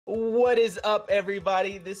What is up,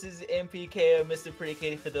 everybody? This is MPK, Mr. Pretty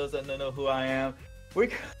Kitty, for those that don't know who I am. We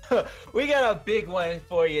got a big one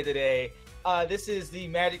for you today. This is the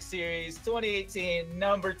Magic Series 2018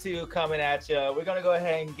 #2 coming at you. We're going to go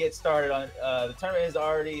ahead and get started on the tournament. Has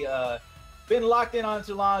already been locked in on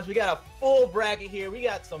Challenge. We got a full bracket here. We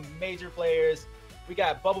got some major players. We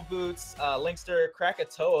got Bubbleboots, Linkster,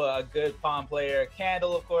 Krakatoa, a good Palm player,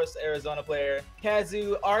 Candle, of course, Arizona player,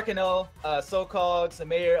 Kazu, Arcanel, so-called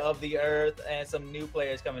Mayor of the Earth, and some new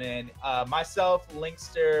players coming in. Myself,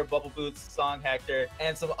 Linkster, Bubbleboots, Songhacker,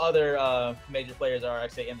 and some other major players are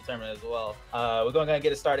actually in the tournament as well. We're going to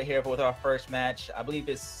get it started here with our first match. I believe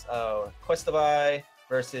it's Qestoval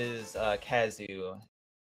versus Kazu.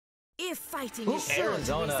 If fighting is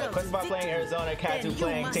Arizona, Qestoval playing Arizona, Kazu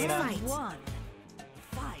playing Tina.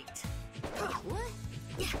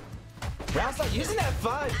 Round start using that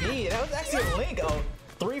 5B. That was actually a link. Oh,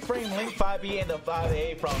 3-frame link 5B and the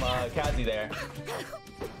 5A from Kazu there.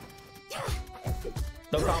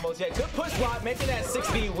 No combos yet. Good push block, making that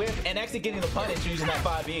 6B whip and actually getting the punish using that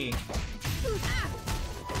 5B.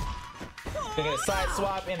 Gonna get a side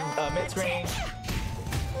swap in mid screen.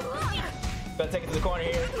 Gonna take it to the corner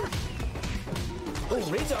here. Ooh,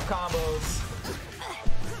 reach up combos.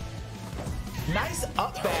 Nice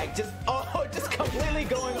up back, just completely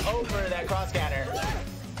going over that cross counter.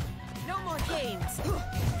 No more games.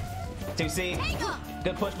 2C,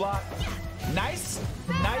 good push block. Nice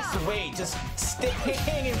weight, just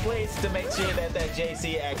staying in place to make sure that that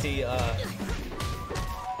JC actually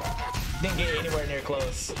didn't get anywhere near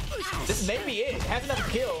close. This may be it. Has enough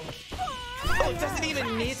to kill. Oh, doesn't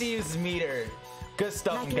even need to use meter. Good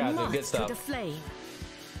stuff from Kazu. Good stuff.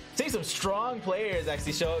 See some strong players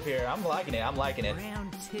actually show up here. I'm liking it. I'm liking it.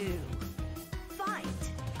 Round 2. Fight.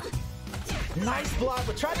 Nice block,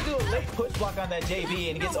 but try to do a late push block on that JB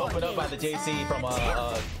and it gets opened up by the JC from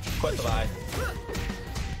Qestoval.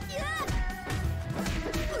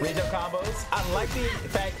 Rejo combos. I like the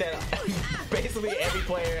fact that basically every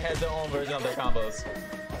player has their own version of their combos.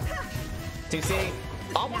 2C.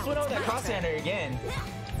 Almost went over that cross counter again.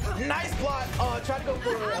 Nice block. Try to go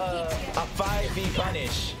for a 5V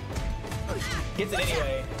punish. Gets it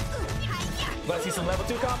anyway. Gonna see some level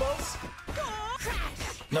 2 combos.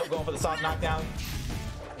 Nope, going for the soft knockdown.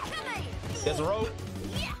 There's a rope.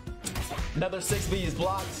 Another 6V is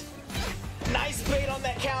blocked. Nice bait on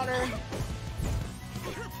that counter.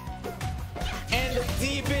 And the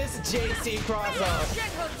deepest JC cross up.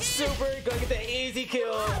 Super, gonna get the easy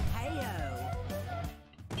kill.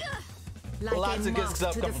 Lots of good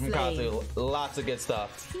stuff coming from Kazu. Lots of good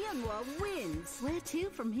stuff. Tianhuo wins. Where to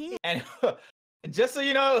from here? And just so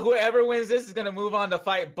you know, whoever wins this is gonna move on to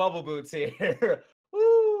fight Bubbleboots here.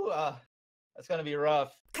 Woo! That's gonna be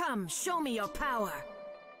rough. Come, show me your power.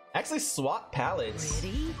 Actually, swap palettes.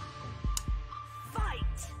 Ready? Fight.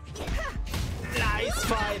 Nice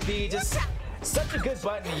 5B. Just such a good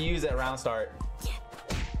button to use at round start.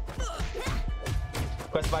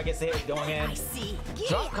 Qestoval gets the hit going in.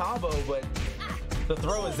 Drop combo, but the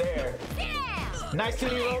throw is there. Nice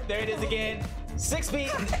 2D rope. There it is again. 6B.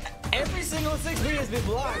 Every single 6B has been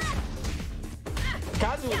blocked.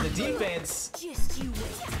 Kazu with the defense.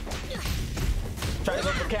 Try to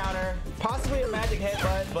go for counter. Possibly a magic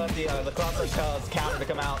headbutt, but the cross-up tells counter to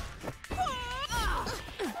come out.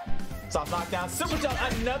 Soft knockdown. Super jump.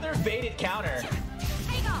 Another baited counter.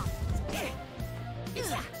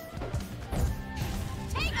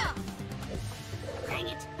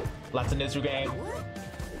 Lots of neutral game.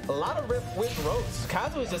 A lot of rip with ropes.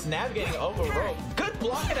 Kazu is just navigating over rope. Good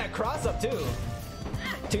block in that cross up too.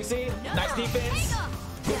 2C, nice defense.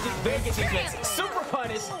 Very good defense. Super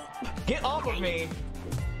punish. Get off of me.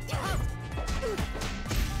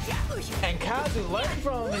 And Kazu learned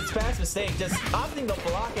from his past mistake, just opting to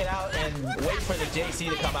block it out and wait for the JC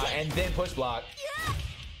to come out and then push block.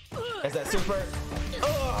 There's that super.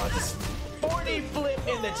 Oh, just 40 flip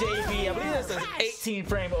in the JB. I believe that's an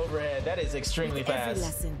 18-frame overhead. That is extremely fast. Every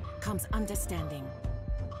lesson comes understanding.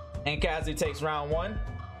 And Kazu takes round 1.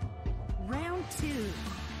 Round 2.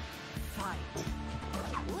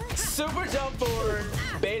 Fight. Super jump forward,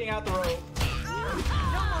 baiting out the rope.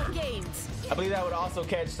 No more games. I believe that would also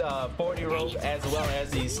catch 40 rope as well as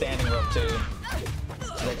the standing rope too.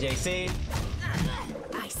 The JC.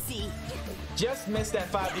 I see. Just missed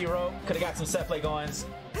that 5D rope. Could have got some set play goings.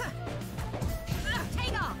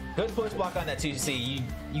 Good push block on that 2C.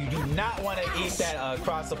 You do not want to eat that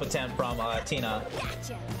cross-up attempt from Tina.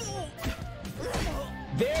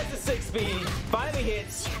 There's the 6B. Finally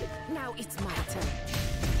hits. Now it's my turn.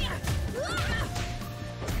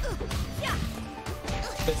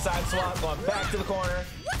 Good side swap, going back to the corner.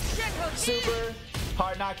 Super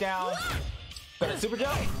Hard knockdown. Gonna super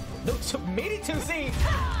jump. No, meaty 2C.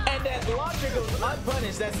 And that launcher goes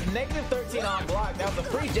unpunished. That's negative 13 on block. That was a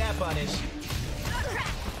free jab punish.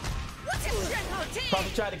 Probably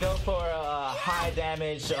tried to go for a high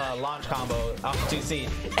damage launch combo off 2C.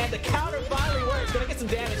 And the counter finally works. Gonna get some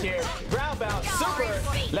damage here. Ground bounce. Super.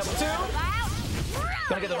 Level 2.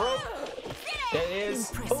 Gonna get the rope. There it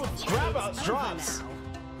is. Oh, ground bounce drops.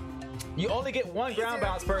 You only get one ground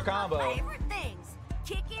bounce per combo.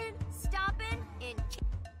 Kicking, stopping, and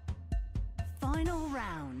final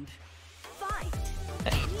round. Fight.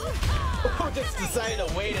 Oh, just decided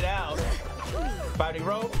to wait it out. Body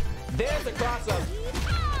rope. There's a cross up.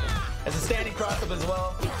 There's a standing cross up as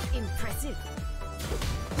well. Impressive.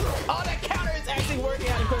 Oh, that counter is actually working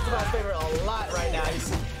out in Qestoval's favor a lot right now.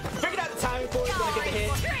 He's figured out the timing for it. He's gonna get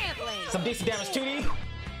the hit. Some decent damage 2D.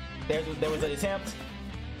 There was an attempt.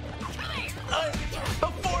 The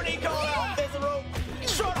 4D call out. There's a rope.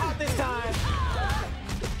 Short hop this time.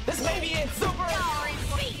 This may be it. Super.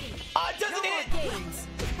 It doesn't hit.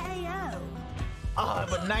 Oh,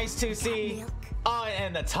 but nice 2C. Oh,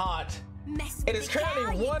 and the taunt. It is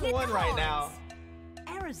currently 1-1 right now.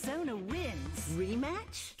 Arizona wins.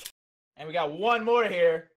 Rematch? And we got one more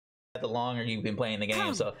here. The longer you've been playing the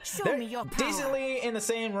game, so they're me your power. decently in the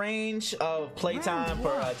same range of playtime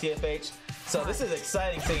for TFH. So this is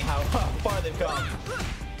exciting seeing how far they've come.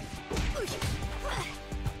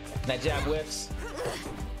 That jab whiffs.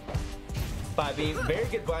 5B, very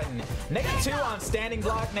good button. -2 on standing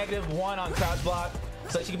block, -1 on crouch block.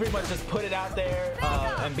 So she can pretty much just put it out there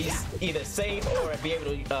and be either safe or be able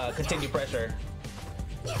to continue pressure.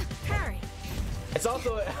 It's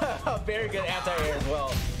also a very good anti-air as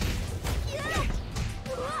well.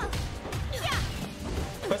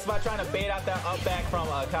 Qestoval trying to bait out that up back from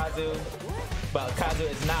Kazu, but Kazu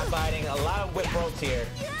is not biting. A lot of whip ropes here.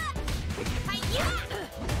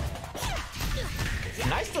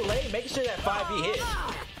 Nice delay, making sure that 5B hit.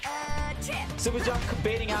 Super jump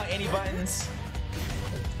baiting out any buttons.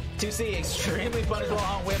 2C extremely punishable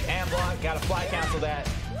on whip and block. Gotta fly cancel that.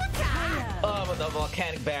 Oh, but the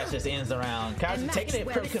volcanic bash just ends the round. Kazu taking it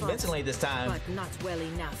pretty convincingly this time. But not well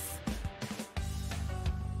enough.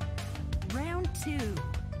 Round 2.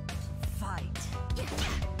 Fight.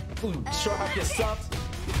 Ooh, short hop gets stuffed.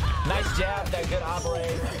 Nice jab, that good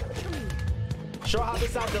operate. Short hop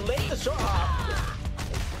this time, delayed the short hop.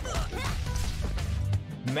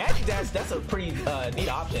 Magic dash, that's a pretty neat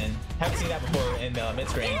option. Haven't seen that before in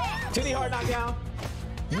mid-screen. 2D hard knockdown.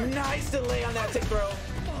 Nice delay on that tick throw.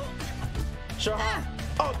 Short hop.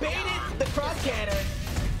 Oh, baited the cross cannon.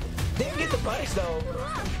 Didn't get the punish though.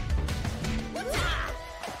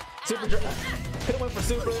 Super could have went for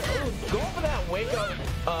super. Ooh, going for that wake up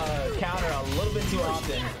counter a little bit too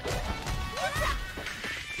often.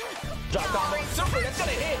 Drop combo. Super, that's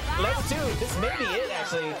gonna hit. Level 2. This may be it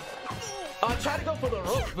actually. Try to go for the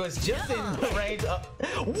rope, but it's just in the range of.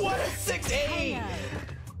 What a 6A!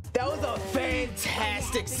 That was a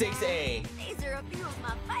fantastic 6A. These are a few of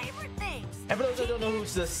my favorite things. And for those that don't know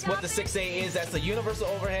what the 6A is, that's the universal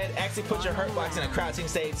overhead. Actually puts your hurt box in a crouching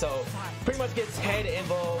state, so pretty much gets head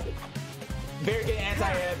involved. Very good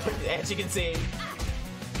anti-air, as you can see.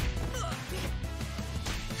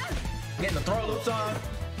 Getting the throw loops on.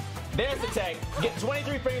 There's the tech. Get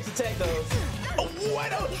 23 frames to tech those. Oh,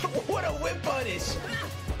 what a whip punish.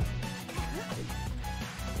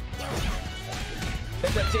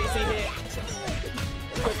 There's that JC hit.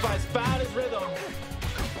 Qestoval's found his rhythm.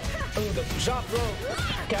 Ooh, the drop throw.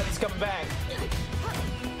 Kazu's coming back.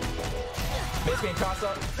 Basically cross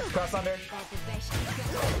up, cross under.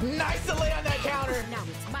 Nice delay on that counter. Now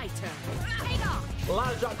it's my turn. A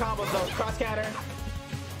lot of drop combos though. Cross counter.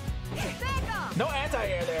 No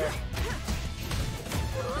anti-air there.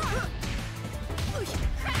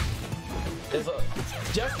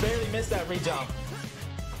 Just barely missed that re-jump.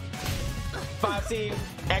 5C,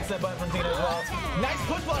 excellent button from Tina as well. Nice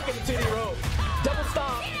push block in the 2D rope. Double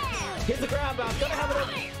stomp. Hits the ground bounce. Gonna have it up.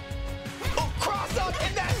 Oh, cross up,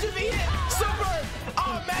 and that should be it. Super.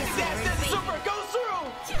 Oh, Magic Dash does super. Goes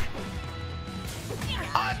through.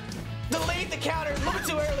 Delayed the counter a little bit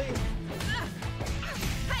too early.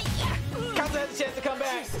 Kazu has a chance to come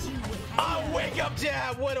back. Oh, wake up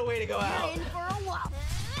jab. What a way to go out. In for a walk.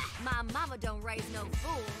 My mama don't raise no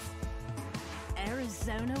fools.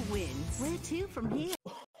 Arizona wins. Where to from here?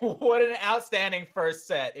 What an outstanding first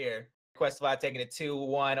set here. Qestoval taking it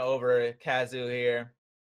 2-1 over Kazu here.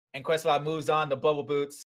 And Qestoval moves on to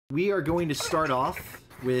Bubbleboots. We are going to start off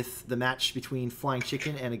with the match between Flying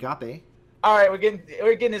Chicken and Agape. All right, we're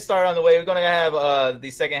getting it started on the way. We're gonna have the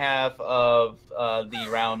second half of the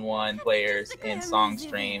round 1 players in Song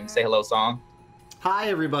stream. Say hello, Song. Hi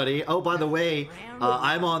everybody. Oh, by the way,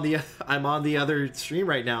 I'm on the other stream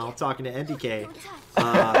right now talking to MPK.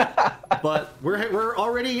 But we're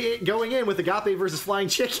already going in with Agape versus Flying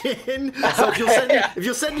Chicken. So if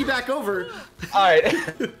you'll send me back over. All right.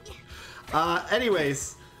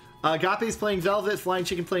 Anyways, Agape's playing Velvet, Flying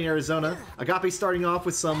Chicken playing Arizona. Agape starting off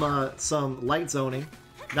with some light zoning.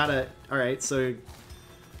 All right, so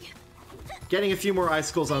getting a few more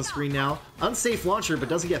icicles on screen now. Unsafe launcher, but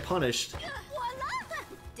doesn't get punished.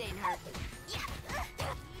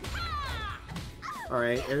 All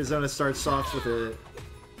right, Arizona starts off with a.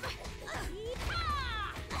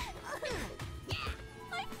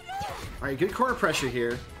 All right, good corner pressure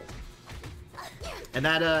here. And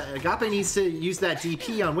that Agape needs to use that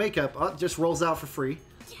DP on Wake Up. Oh, it just rolls out for free.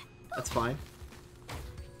 That's fine.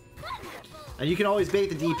 And you can always bait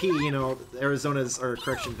the DP, you know, Arizona's, or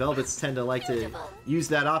correction, Velvets tend to like to use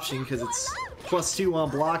that option because it's +2 on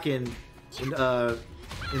block and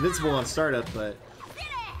invincible on startup, but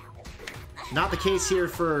not the case here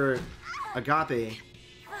for Agape.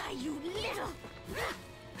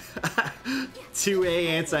 2A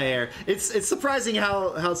anti-air. It's surprising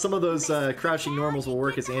how some of those crouching normals will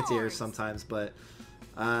work as anti-air sometimes, but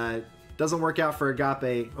doesn't work out for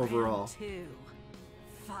Agape overall.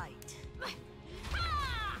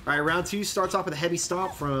 Alright, round 2 starts off with a heavy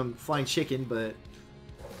stomp from Flying Chicken, but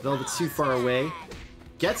Velvet's too far away.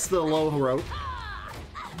 Gets the low rope,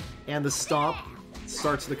 and the stomp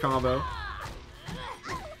starts the combo.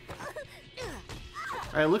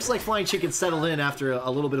 Alright, looks like Flying Chicken settled in after a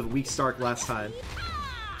little bit of a weak start last time.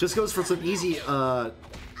 Just goes for some easy,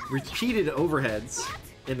 repeated overheads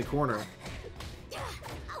in the corner.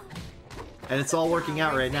 And it's all working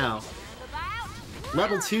out right now.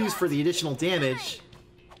 Level 2s for the additional damage.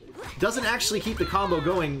 Doesn't actually keep the combo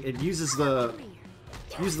going. It uses the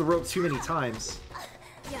rope too many times.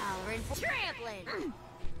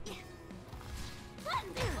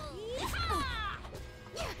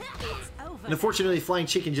 And unfortunately, Flying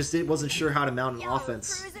Chicken just wasn't sure how to mount an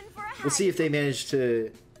offense. We'll see if they manage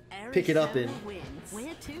to pick it up in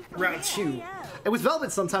round 2. And with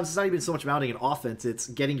Velvet, sometimes it's not even so much mounting an offense, it's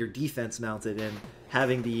getting your defense mounted and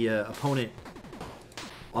having the opponent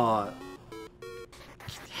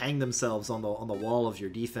hang themselves on the wall of your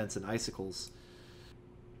defense and icicles.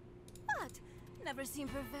 What? Never seen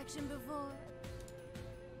perfection before.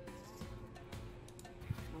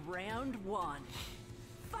 Round 1.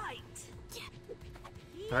 Fight!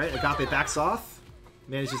 Alright, Agape backs off.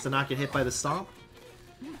 Manages to not get hit by the stomp.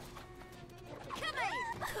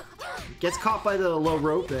 Gets caught by the low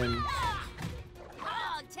rope, and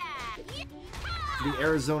the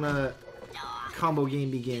Arizona combo game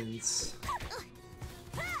begins.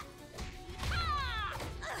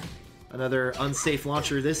 Another unsafe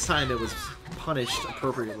launcher. This time it was punished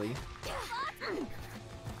appropriately.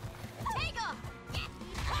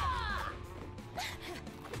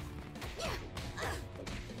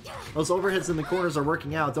 Those overheads in the corners are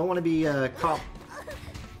working out. Don't want to be caught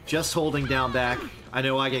just holding down back. I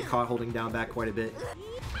know I get caught holding down back quite a bit.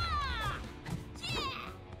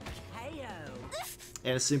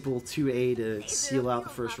 And a simple 2A to seal out the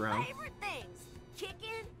first round.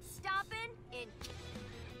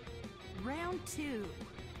 Round 2.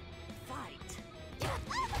 Fight.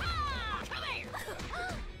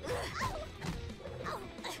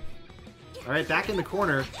 Alright, back in the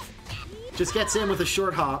corner. Just gets in with a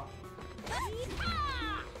short hop.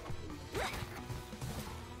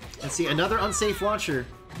 And see, another unsafe launcher.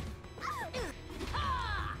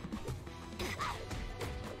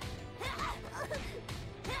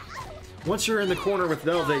 Once you're in the corner with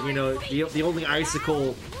Velvet, you know, the only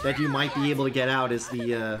icicle that you might be able to get out is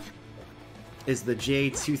the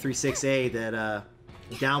J236A,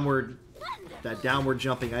 that downward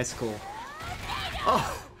jumping icicle.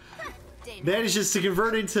 Oh, manages to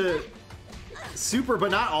convert into super,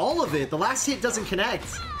 but not all of it. The last hit doesn't connect.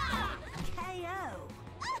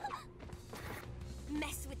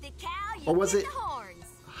 Or was it?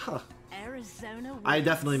 Huh. I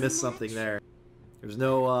definitely missed something there. There's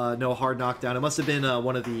no hard knockdown. It must have been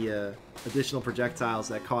one of the additional projectiles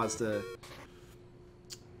that caused a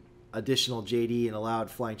additional JD and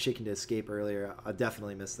allowed Flying Chicken to escape earlier. I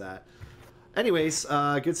definitely missed that. Anyways,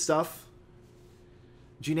 good stuff.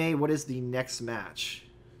 Janae, what is the next match?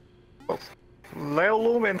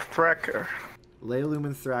 Leoloom and Thracker. Leoloom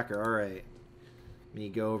and Thracker. All right. Let me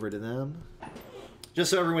go over to them.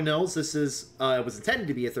 Just so everyone knows, this is it was intended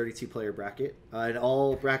to be a 32-player bracket, and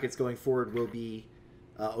all brackets going forward will be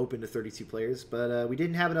open to 32 players. But we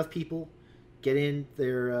didn't have enough people get in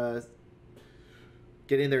their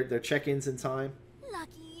check-ins in time,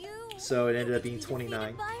 Lucky you. so it ended up being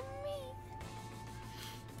 29.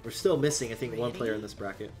 We're still missing, I think, one player in this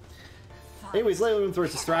bracket. Anyways, Leoloom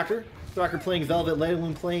throws to Thracker. Thracker playing Velvet,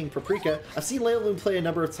 Leoloom playing Paprika. I've seen Leoloom play a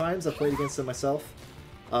number of times. I've played against him myself.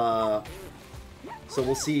 So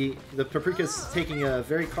we'll see. The Paprika's taking a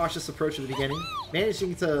very cautious approach at the beginning,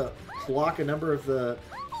 managing to block a number of the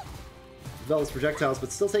Velvet's projectiles,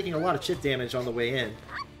 but still taking a lot of chip damage on the way in.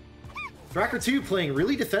 Thracker 2 playing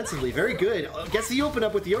really defensively, very good. Gets the open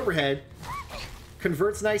up with the overhead,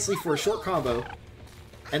 converts nicely for a short combo,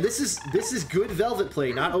 and this is good Velvet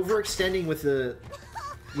play, not overextending with the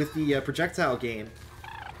projectile game.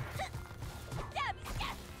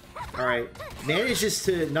 All right, manages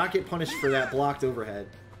to not get punished for that blocked overhead,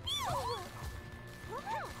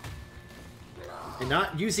 and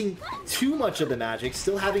not using too much of the magic,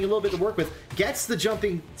 still having a little bit to work with. Gets the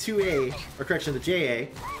jumping 2A, or correction, the JA.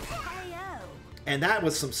 And that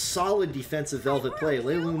was some solid defensive Velvet play.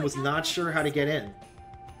 Leoloom was not sure how to get in.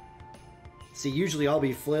 See, usually I'll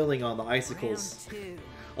be flailing on the icicles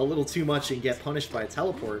a little too much and get punished by a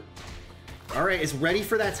teleport. Alright, is ready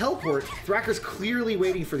for that teleport. Thracker's clearly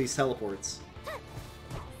waiting for these teleports.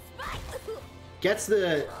 Gets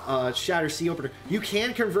the Shatter Sea Opener. You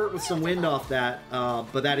can convert with some wind off that,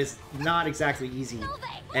 but that is not exactly easy,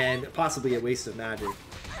 and possibly a waste of magic.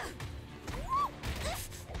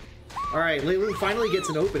 Alright, Leoloom finally gets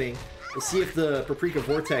an opening. We'll see if the Paprika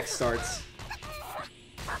Vortex starts.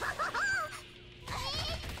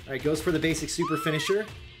 Alright, goes for the basic super finisher.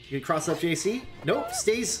 You can cross up JC. Nope,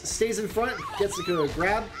 stays in front, gets a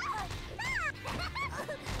grab.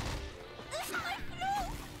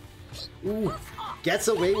 Ooh, gets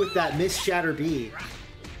away with that missed Shatter B.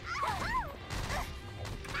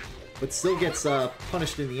 But still gets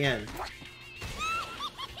punished in the end.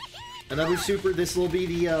 Another super, this will be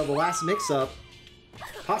the last mix-up.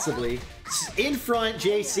 Possibly. In front,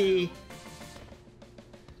 JC.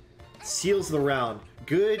 Seals the round.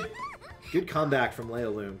 Good comeback from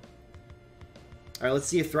Leoloom. Alright, let's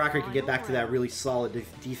see if Thracker can get back to that really solid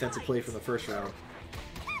defensive play from the first round.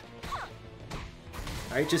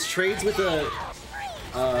 Alright, just trades with a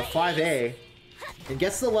 5A and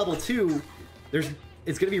gets to level 2.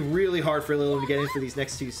 It's going to be really hard for Leoloom to get in for these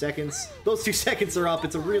next 2 seconds. Those 2 seconds are up.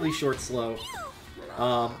 It's a really short slow.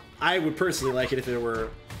 I would personally like it if it were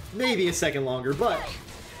maybe a second longer, but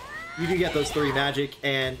you do get those 3 magic,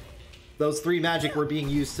 and those 3 magic were being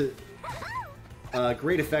used to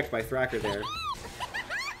great effect by Thracker there.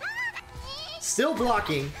 Still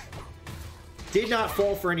blocking. Did not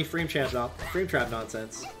fall for any frame trap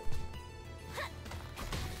nonsense.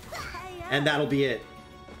 And that'll be it.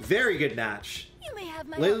 Very good match.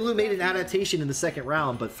 Leoloom made an adaptation in the second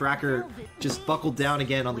round, but Thracker just buckled down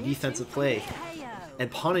again on the defensive play and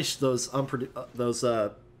punished those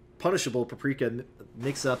punishable Paprika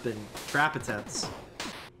mix-up and trap attempts.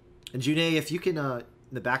 And Junae, if you can, in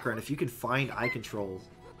the background, if you can find iControl,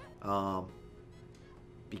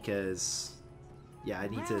 because, yeah,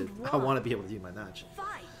 I want to be able to do my match.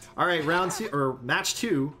 All right, match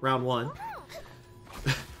 2, round 1.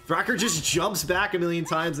 Thracker just jumps back a million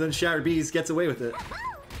times, and then Shatter Bees gets away with it.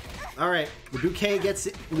 Alright, the bouquet gets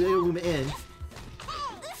Leoloom in,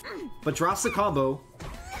 but drops the combo.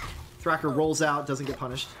 Thracker rolls out, doesn't get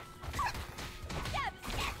punished.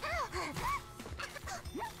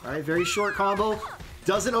 Alright, very short combo.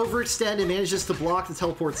 Doesn't overextend and manages to block the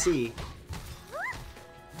teleport C.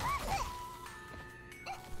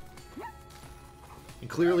 And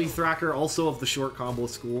clearly Thracker also of the short combo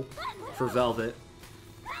school for Velvet,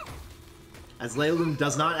 as Leoloom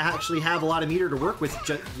does not actually have a lot of meter to work with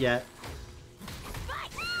yet.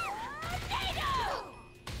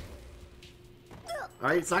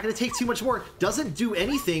 Alright, it's not going to take too much more. Doesn't do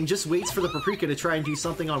anything, just waits for the Paprika to try and do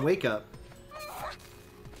something on Wake Up.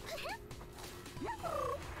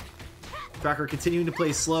 Thracker continuing to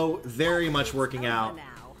play slow, very much working out.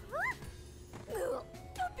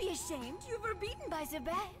 Don't be ashamed, you were beaten by the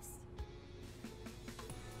best.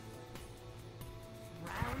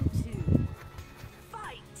 Round 2.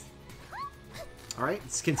 Fight. All right,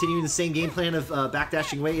 it's continuing the same game plan of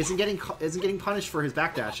backdashing away. Isn't getting punished for his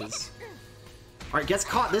backdashes. All right, gets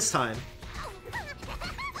caught this time.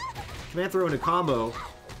 Command throw into combo.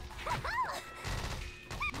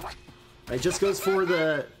 It just goes for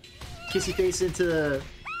the kissy face into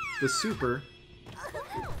the super.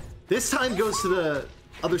 This time goes to the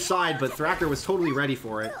other side, but Thracker was totally ready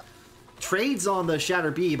for it. Trades on the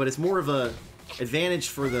Shatter B, but it's more of a advantage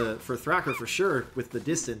for Thracker for sure with the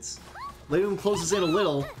distance. Leoloom closes in a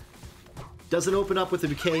little. Doesn't open up with the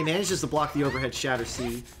bouquet. Manages to block the overhead Shatter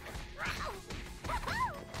C.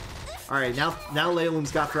 Alright, now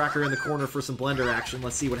Leoloom's got Thracker in the corner for some blender action.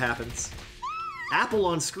 Let's see what happens. Apple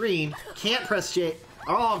on screen. Can't press J.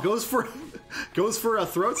 Oh, goes for a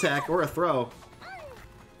throw tech or a throw.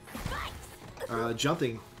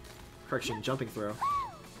 Jumping throw.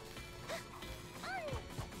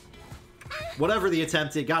 Whatever the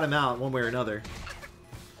attempt, it got him out one way or another.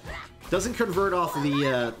 Doesn't convert off of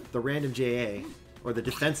the random JA or the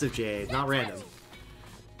defensive JA, not random.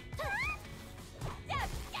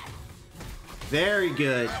 Very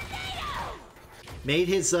good. Made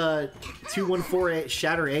his 214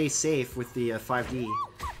 Shatter A safe with the 5D.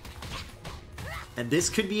 And this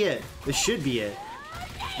could be it. This should be it.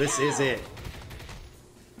 This is it.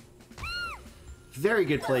 Very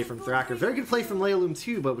good play from Thracker. Very good play from Leoloom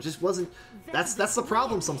too, but it just wasn't... That's the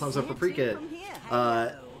problem sometimes with Paprika.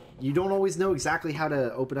 You don't always know exactly how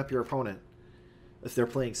to open up your opponent if they're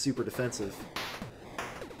playing super defensive.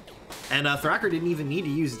 And Thracker didn't even need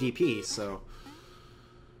to use DP, so...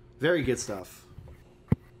 Very good stuff.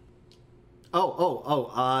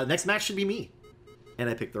 Next match should be me. And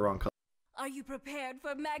I picked the wrong color. Are you prepared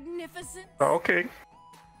for magnificence? Okay.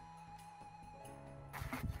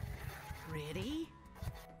 Ready?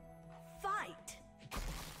 Fight!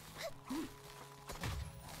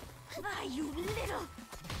 Ah, you little...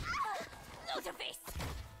 Loserface!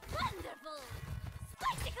 Wonderful!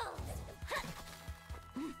 Spicicles!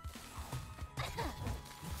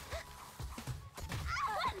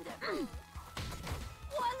 Wonderful!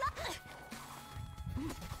 Voila!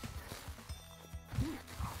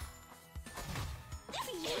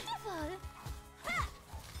 Beautiful!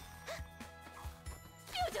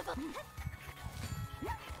 Beautiful!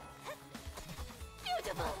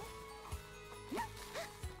 Beautiful!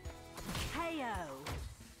 KO!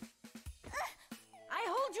 I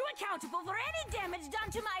hold you accountable for any damage done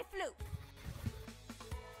to my flute.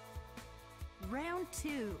 Round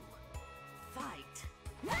 2. Fight!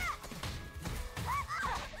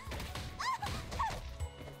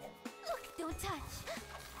 Look, don't touch.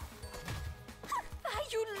 Ah,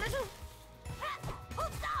 you little...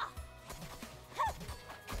 Hoopsa!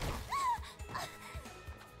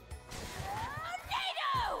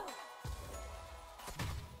 Tornado!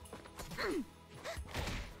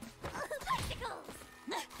 Bicycles!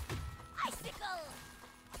 Icicle!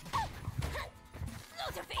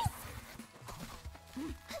 Loserface!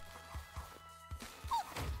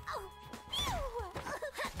 Oh, phew!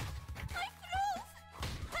 My throat!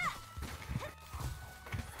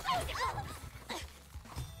 Bicycles!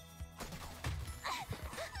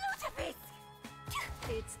 Loserface!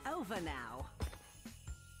 It's over now.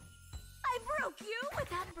 I broke you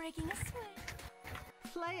without breaking a sweat.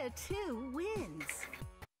 Player 2 wins.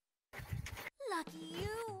 Lucky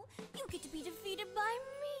you! You get to be defeated by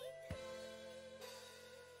me!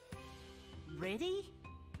 Ready?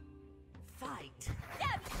 Fight!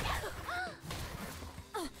 Icicle!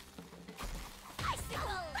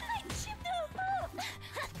 Icicle!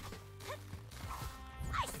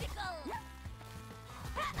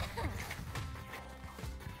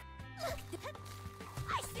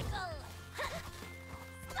 Icicle!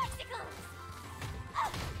 Spicicles!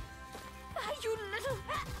 You little...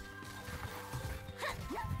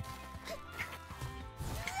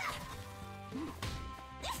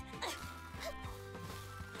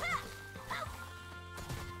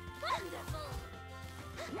 Wonderful!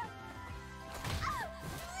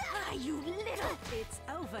 You little... It's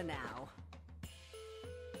over now.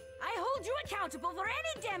 I hold you accountable for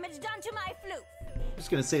any damage done to my flute. I'm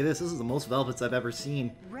just gonna say this is the most Velvets I've ever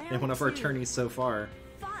seen in one of our tourneys so far.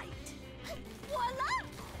 Fight! Voila!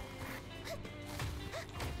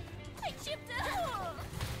 I chipped it.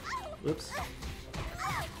 Whoops.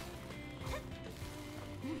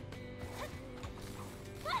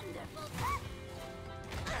 Wonderful.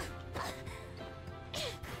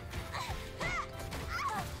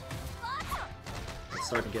 I'm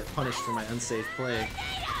starting to get punished for my unsafe play.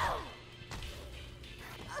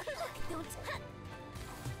 Don't...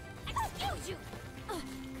 Excuse you.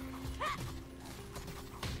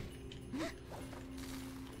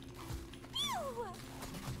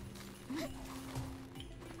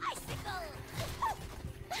 Icicle.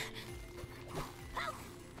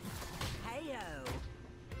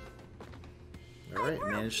 Alright,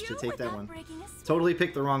 managed to take that one. Totally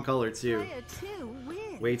picked the wrong color too. Player 2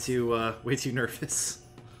 wins. Way too nervous.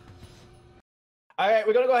 Alright,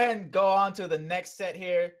 we're gonna go ahead and go on to the next set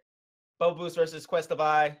here. Bubbleboots versus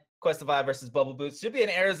Qestoval. Qestoval versus Bubbleboots. Should be an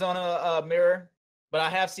Arizona mirror, but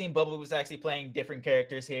I have seen Bubbleboots actually playing different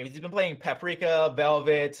characters here. He's been playing Paprika,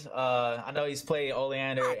 Velvet. I know he's played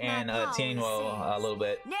Oleander and Tianhuo a little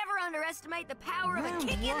bit. Never underestimate the power of a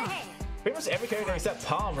kick in the head. Pretty much every character except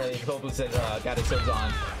Palm really Bubbleboots has got his serves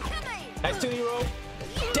on. Nice 2D roll.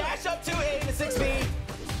 Dash up 2A to 6B.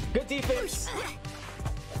 Good defense.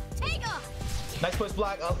 Nice push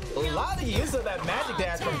block. A lot of use of that magic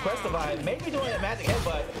dash from Qestoval. Maybe doing a magic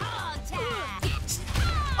headbutt.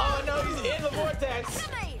 Oh no, he's in the vortex.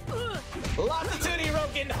 Lots of 2D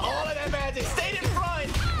rope getting all of that magic. Stayed in front.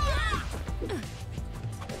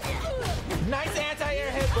 Nice anti-air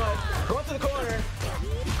headbutt. Going to the corner.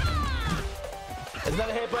 There's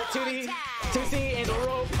another headbutt. 2D, 2C, and the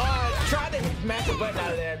rope. Tried to match the button out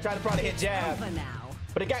of there. Tried to probably hit jab.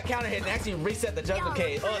 But it got counter hit and actually reset the juggler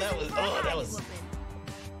cage. Oh, that was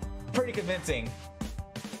pretty convincing.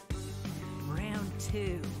 Round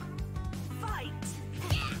 2. Fight.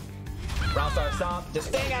 Round start stomp. Just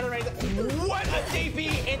staying out of range. What a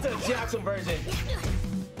DP into the Jackson version.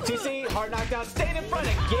 2C, hard knockdown. Stayed in front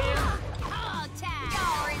again.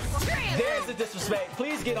 There's the disrespect.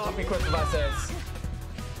 Please get off me, Qestoval says.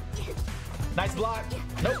 Nice block.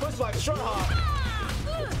 No push block. Short hop.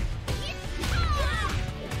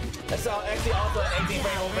 That's how actually also an 18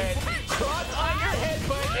 frame overhead. Cross on your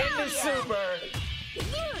headbutt in the super.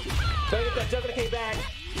 Better get that juggler K back.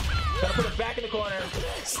 Gotta put it back in the corner.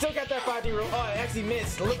 Still got that 5D room. Oh, it actually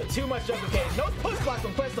missed. A little bit too much juggler K. No push block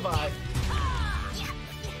from Qestoval.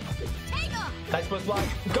 Nice push block.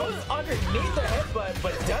 Goes underneath the headbutt,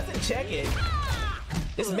 but doesn't check it.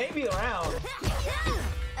 This may be the round.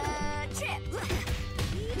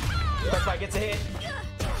 Qestoval gets a hit.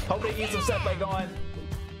 Hopefully he gets some set play going.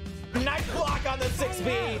 Nice block on the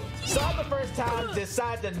 6B. Saw the first time,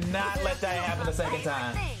 decide to not let that happen the second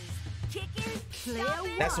time.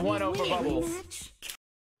 That's 1-0 for Bubble.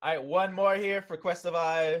 Alright, one more here for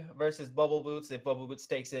Qestoval versus Bubbleboots. If Bubbleboots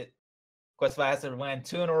takes it, Qestoval has to win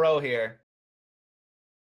 2 in a row here.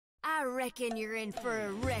 I reckon you're in for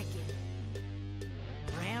a wrecking.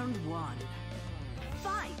 Round 1.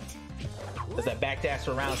 Fight. There's that backdash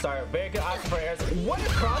for round start. Very good option for airs. What a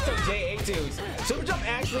cross on J82s. Super jump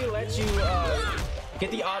actually lets you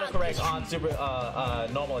get the autocorrect on super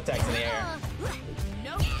normal attacks in the air.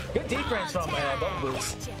 Good defense from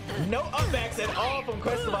Bubbleboots. No upbacks at all from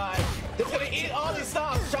Qestoval. They're gonna eat all these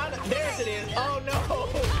stops. There it is. Oh no.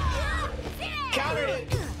 Countered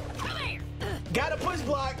it. Got a push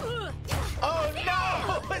block. Oh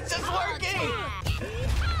no. It's just working.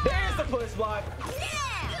 There's the push block.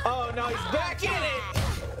 Oh no, he's back in it!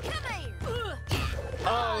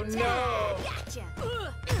 Oh no!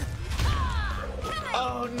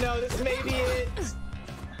 Oh no, this may be it!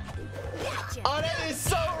 Oh, that is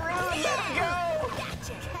so rude! Let him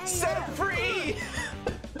go! Set him free!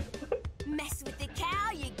 Mess with the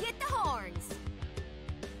cow, you get the horns.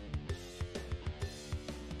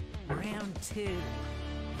 Round 2.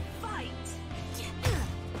 Fight.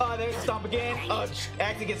 Oh, there's the stomp again. Oh,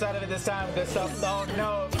 actually gets out of it this time. Good stuff. Oh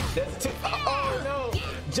no. There's 2. Oh no.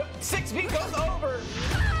 6B goes over.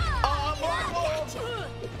 Oh, block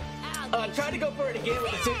wall. Trying to go for it again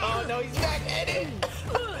with the 2. Oh no, he's back at it.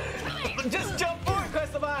 Just jump forward,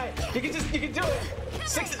 Qestoval. You can do it.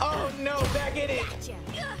 6. Oh no, back in it.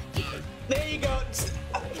 There you go.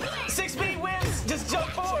 6B wins. Just jump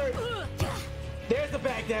forward. There's the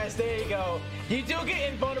backdash. There you go. You do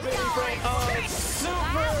get invulnerability frame. Oh, it's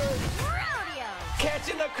super.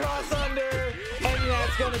 Catching the cross under. And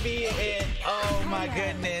that's going to be it. Oh, my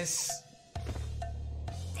goodness.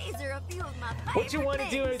 These are a few of my What you want to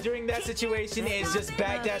do during that situation is just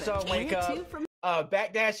backdash on wake up.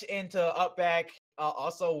 Backdash into up back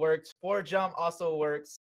also works. Forward jump also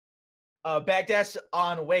works. Backdash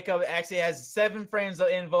on wake up actually has 7 frames of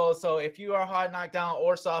invul, so if you are hard knockdown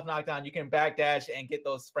or soft knockdown, you can backdash and get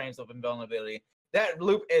those frames of invulnerability. That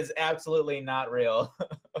loop is absolutely not real.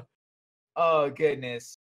 Oh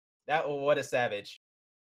goodness, what a savage.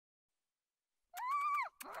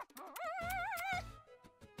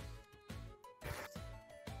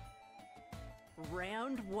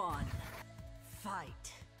 Round 1. Fight.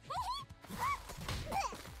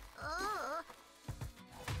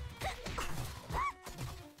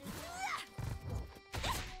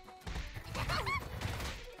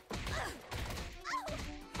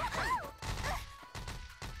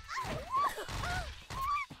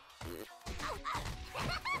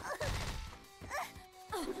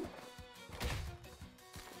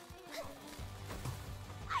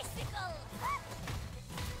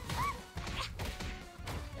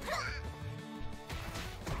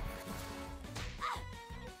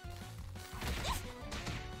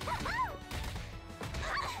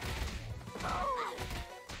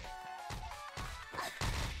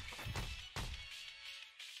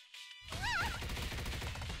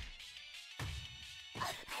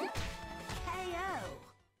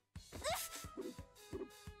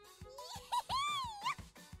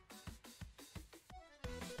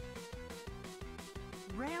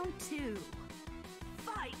 Round 2.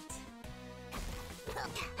 Fight.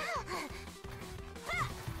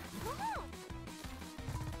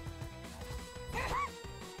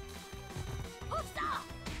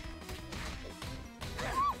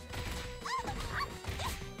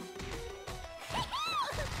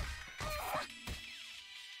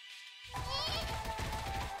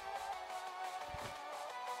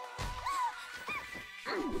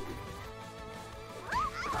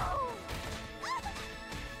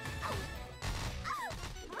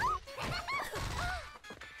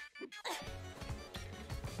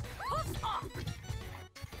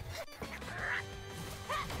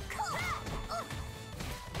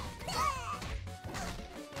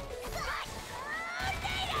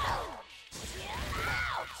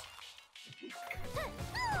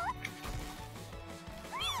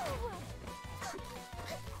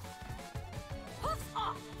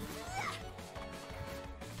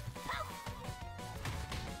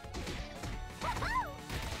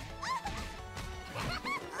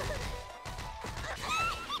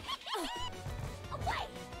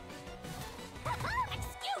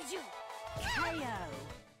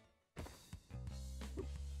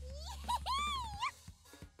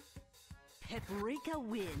 Paprika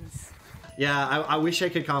wins. Yeah, I wish I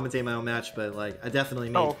could commentate my own match, but like I definitely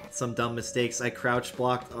made some dumb mistakes. I crouch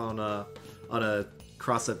blocked on a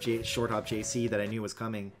cross up short hop JC that I knew was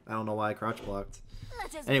coming. I don't know why I crouch blocked.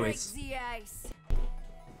 Anyways. Break the ice.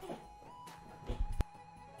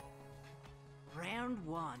 Round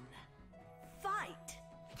 1. Fight.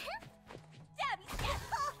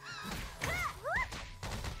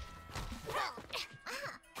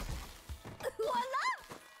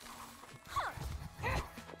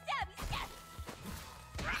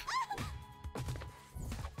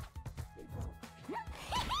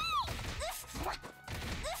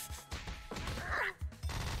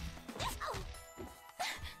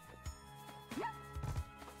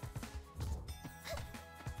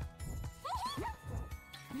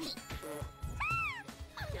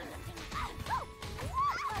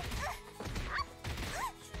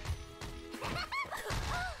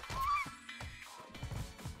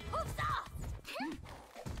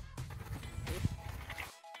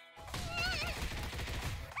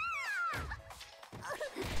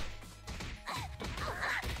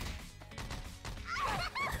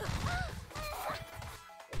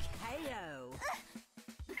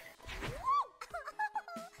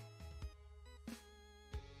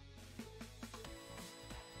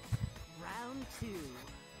 Round 2.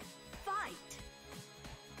 Fight!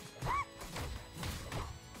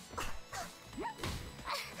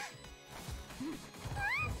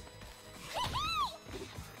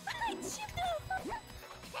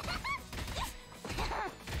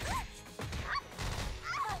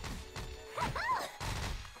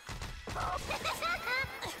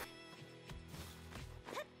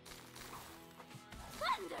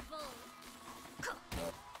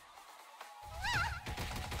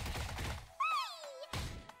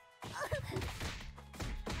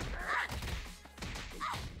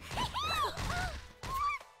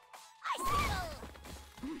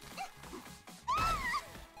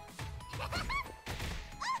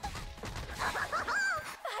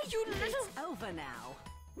 It's over now.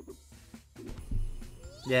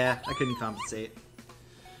 Yeah, I couldn't compensate.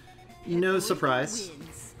 No surprise.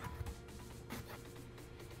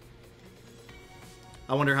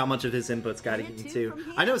 I wonder how much of his inputs got eaten too.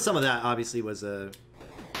 I know some of that obviously was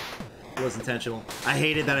intentional. I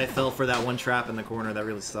hated that I fell for that one trap in the corner. That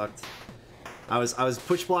really sucked. I was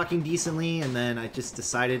push blocking decently, and then I just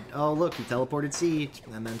decided, oh look, he teleported C,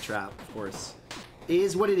 and then trap. Of course, it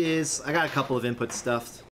is what it is. I got a couple of inputs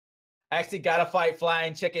stuffed. I actually gotta fight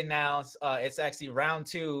Flying Chicken now. It's actually round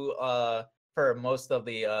 2 for most of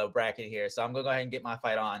the bracket here, so I'm gonna go ahead and get my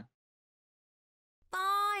fight on.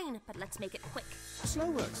 Fine, but let's make it quick.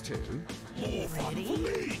 Slow works too. More fun for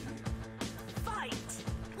me. Fight!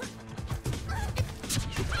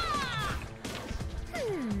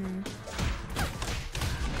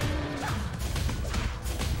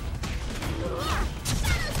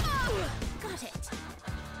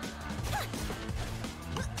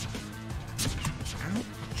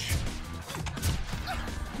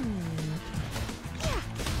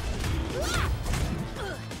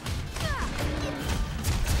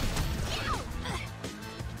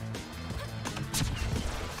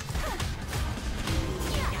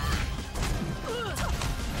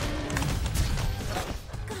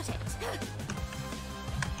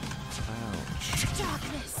 Got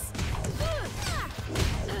it.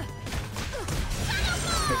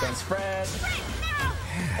 Spread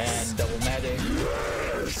and double magic.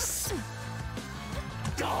 Yes!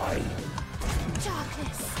 Die!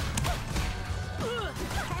 Darkness.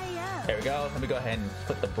 KO! There we go. Let me go ahead and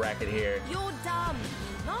put the bracket here. You're dumb.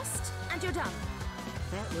 You lost, and you're done.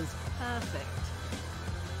 That was perfect.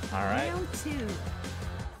 All right. Round 2.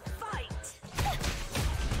 Fight.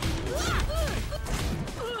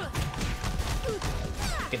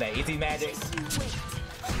 Get that easy magic.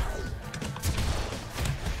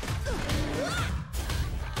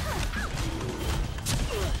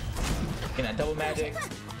 Get that double magic.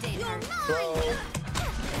 Throw.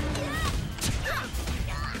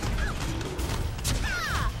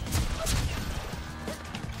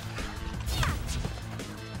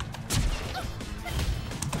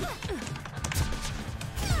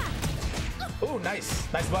 Ooh, nice.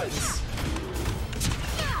 Nice buttons.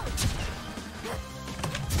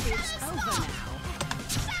 It's over now.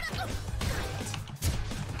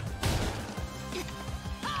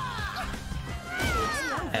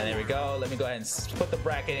 And there we go. Let me go ahead and put the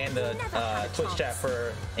bracket in the Twitch chat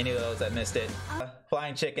for any of those that missed it.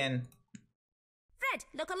 Flying chicken. Fred,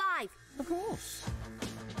 look alive. Of course.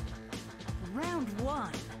 Round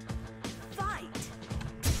 1. Fight.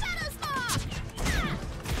 Shadow Spark. Got it.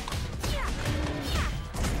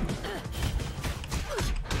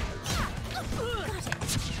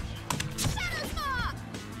 Shadow Spark.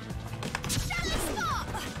 Shadow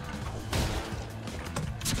Spark.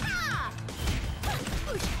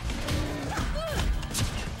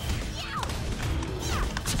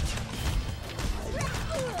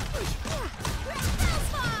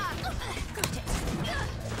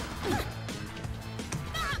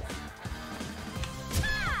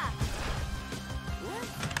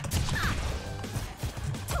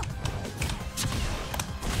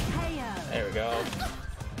 There we go.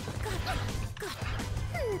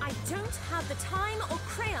 I don't have the time or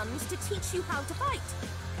crayons to teach you how to fight.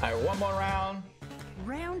 All right, one more round.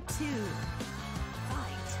 Round 2.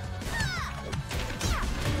 Fight.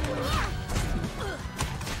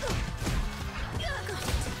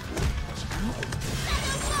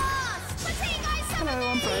 Hello,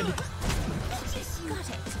 I'm Fred.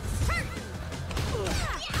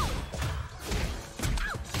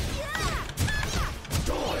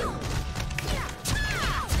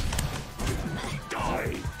 Got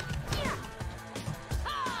it.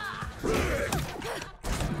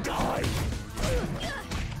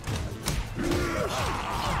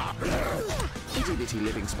 Itty bitty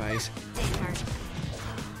living space.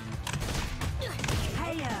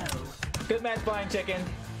 KO. Good match, Flying Chicken.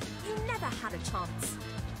 You never had a chance.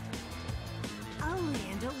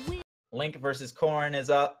 Oleander wins. Link versus Corn is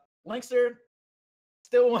up. Linkster,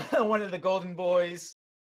 still one of the golden boys.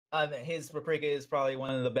 His Paprika is probably one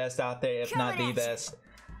of the best out there, if not the best.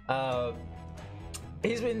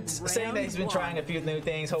 He's been saying that he's been trying a few new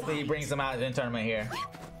things. Hopefully he brings them out in the tournament here.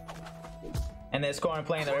 And there's Corn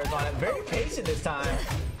playing the Arizona. Very patient this time.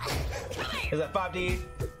 Is that 5D?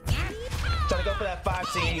 Trying to go for that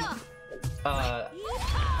 5C.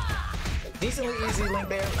 Decently easy Link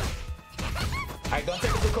there. Alright, gonna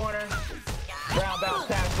take it to the corner. Ground bounce,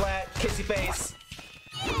 pass flat, kissy face.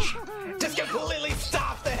 Just completely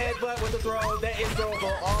stops the headbutt with the throw. That is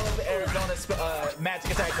throwable. All of the Arizona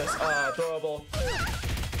magic attacks are throwable.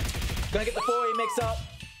 Gonna get the 4A mix up.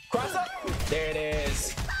 Cross up. There it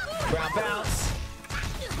is. Ground bounce.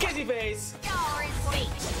 Kissy face.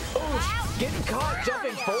 Ooh, getting caught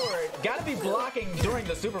jumping forward. Gotta be blocking during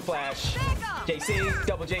the super flash. JC,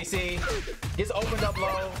 double JC. Gets opened up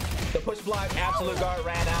low. The push block, absolute guard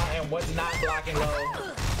ran out and was not blocking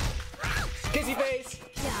low. Kissy face.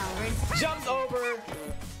 Jumps over.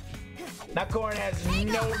 Now Corn has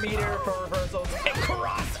no meter for reversals. And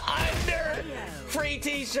cross under. Free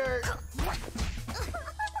t-shirt.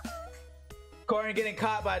 Corn getting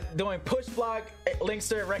caught by doing push block.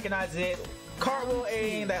 Linkster recognizes it. Cartwheel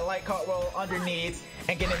aiding that light cartwheel underneath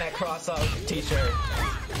and getting that cross up t-shirt.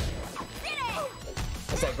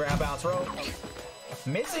 That's that ground bounce rope.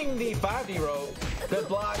 Missing the 5D rope. Good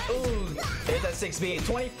block. Ooh, there's that 6B.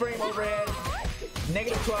 20 frame overhead.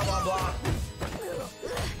 Negative 12 on block.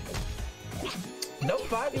 No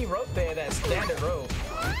 5D rope there, that standard rope.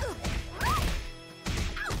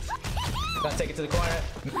 Gonna take it to the corner.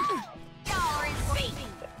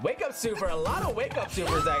 Wake up super, a lot of wake up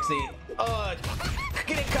supers actually.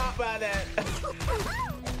 Getting caught by that.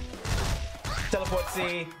 Teleport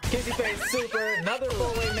C, kissy face super, another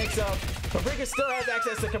 4-way mix up. Paprika still has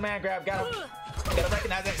access to command grab. Gotta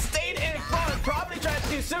recognize it. Stayed in front, probably tried to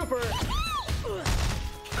do super.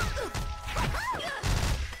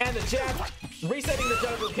 And the jab, resetting the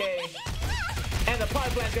juggle K. And the pod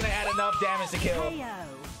plan's gonna add enough damage to kill.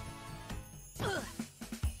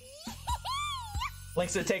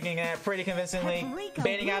 Linkster taking that pretty convincingly,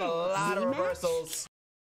 baiting out a lot of reversals.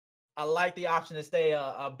 I like the option to stay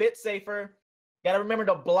a bit safer. Got to remember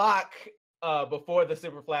to block before the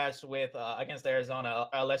super flash with against Arizona,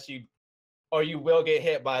 unless you will get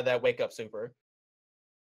hit by that wake up super.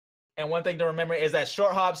 And one thing to remember is that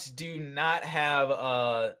short hops do not have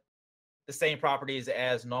the same properties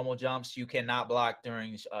as normal jumps. You cannot block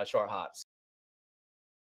during short hops.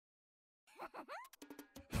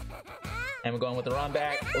 And we're going with the run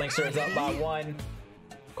back. Linkster is up by 1.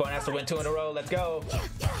 Corn has to win 2 in a row. Let's go.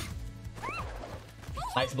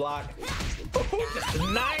 Nice block. Just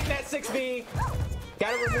 9 that 6B.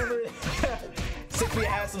 Gotta remember 6B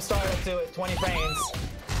has some startup to it. 20 frames.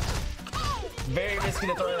 Very risky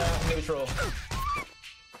to throw it out neutral.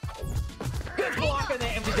 Good block on the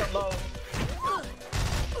empty jump low.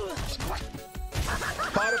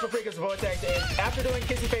 Part of Paprika's vortex is after doing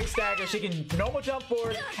kissy face stagger, she can normal jump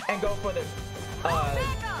forward and go for the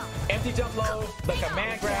empty jump low, the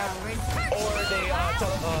command grab, or the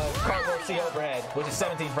cartwheel C overhead, which is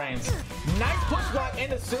 17 frames. Nice push block in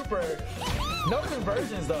the super. No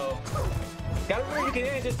conversions though. Gotta remember you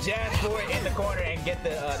can just jab forward in the corner and get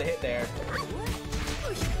the hit there.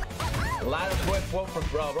 A lot of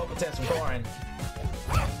rope attempts from Corrin.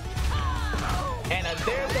 And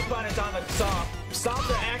there's the punish on the stomp. Stomps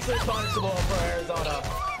are actually punishable for Arizona.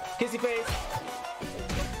 Kissy face.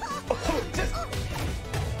 Oh, just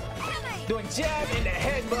doing jab in the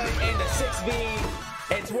headbutt and the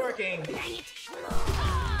 6B. It's working.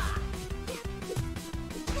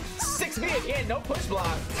 6B again, no push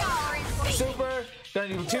block. Super, gonna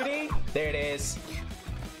do 2D. There it is.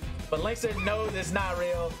 But Linkster knows it's not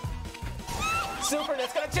real. Super,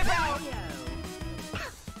 that's gonna chip out.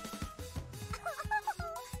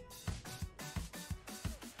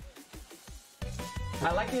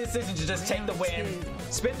 I like the decision to just take the win.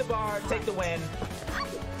 Spin the bar, take the win.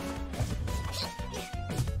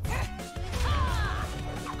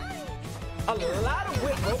 A lot of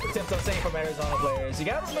whip rope attempts I'm saying from Arizona players. You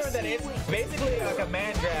gotta remember that it's basically a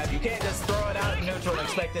command grab. You can't just throw it out in neutral and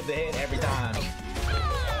expect it to hit every time.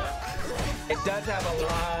 It does have a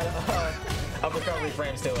lot of recovery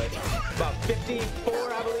frames to it. About 54,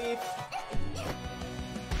 I believe.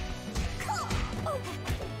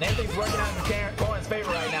 And everything's working out in Corrin's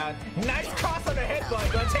favor right now. Nice cross on the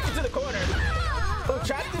headbutt. Gonna take it to the corner. Oh,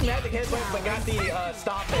 tried to do magic headbutt, but got the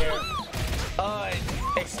stomp there.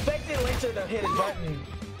 Expected Linkster to hit his button.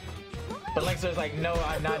 But Linkster's like, no,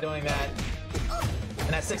 I'm not doing that. And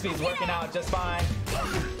that 6B is working out just fine.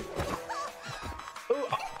 Ooh,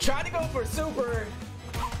 tried to go for super.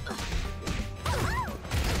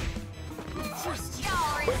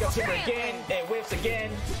 Wake up super again. It whips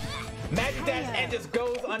again. Magic dash and just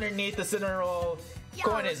goes underneath the center roll.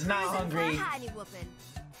 Corrin is not hungry.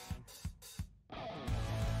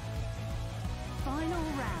 Final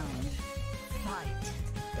round. Fight.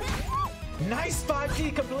 Nice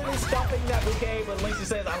 5G, completely stopping that bouquet, but Linkster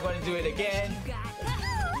says, I'm going to do it again.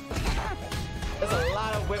 There's a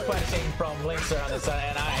lot of whip punishing from Linkster on this side,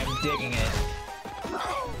 and I am digging it.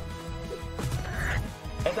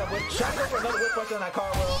 As that whip, try to go for another whip punch on that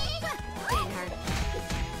cartwheel.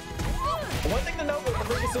 One thing to note with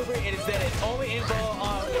Paprika Super is that it's only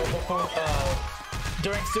involved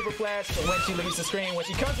during Super Flash when she leaves the screen. When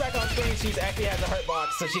she comes back on screen, she actually has a hurt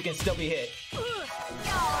box, so she can still be hit.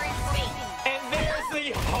 And there's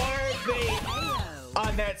the hard bait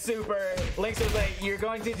on that Super. Linkster's like, you're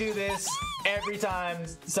going to do this every time,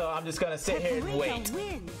 so I'm just going to sit here and wait.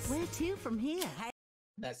 Where to from here?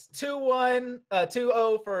 That's 2-1,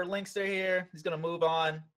 2-0 for Linkster here. He's going to move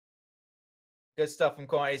on. Good stuff from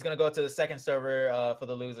Corrin. He's going to go to the second server for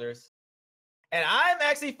the losers. And I'm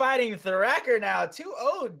actually fighting Thracker now.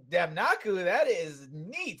 2-0 Demnaku. That is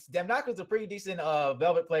neat. Demnaku's a pretty decent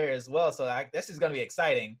Velvet player as well, so this is going to be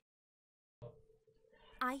exciting.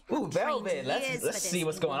 Ooh, Velvet. Let's see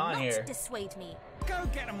what's going on here. Dissuade me. Go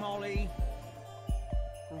get him, Molly.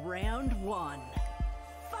 Round 1.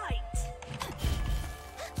 Fight.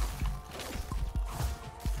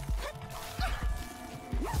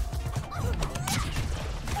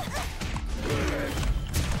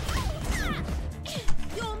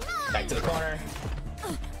 Back to the corner.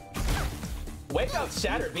 Wake up,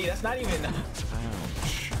 Shattered B. That's not even.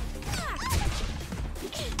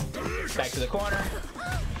 Back to the corner.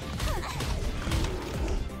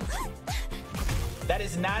 That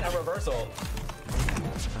is not a reversal.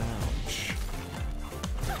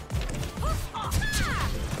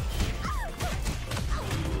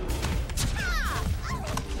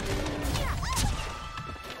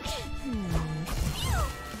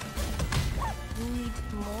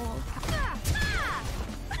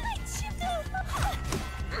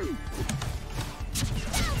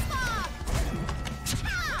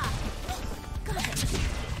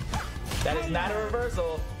 That is not a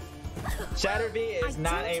reversal. Shatter V is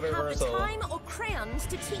not a reversal. I don't have the time or crayons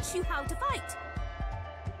to teach you how to fight.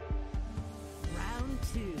 Round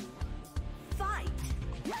 2. Fight.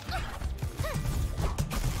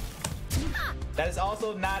 That is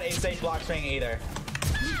also not a safe block string either.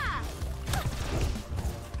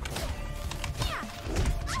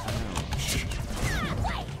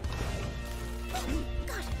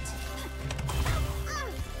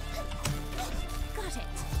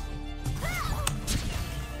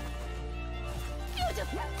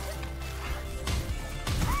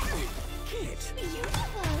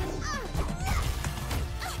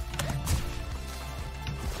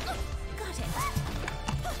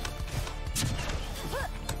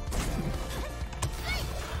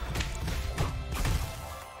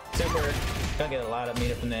 Gonna get a lot of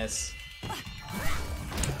meter from this.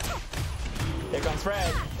 Here comes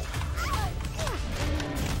Fred.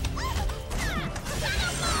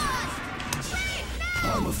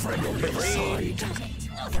 I'm afraid of your side.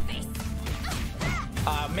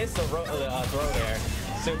 Missed the throw there.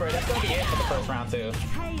 Super. That's gonna be it for the first round too.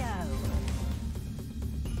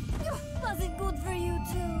 Was it good for you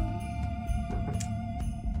too?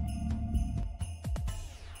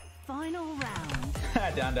 Final round.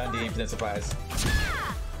 Down, D, infinite surprise.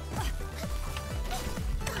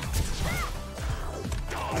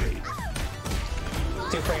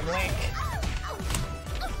 Two-frame link.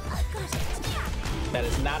 That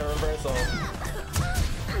is not a reversal.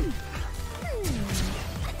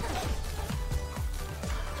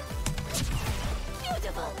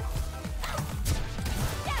 Beautiful.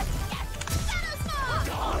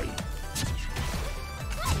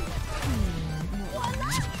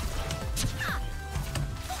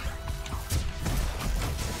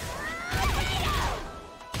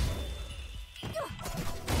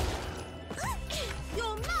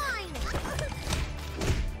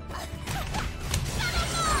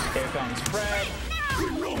 Here comes Fred.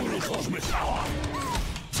 Phenomenal cosmic power.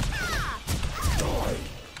 Die.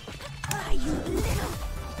 Ah, you little.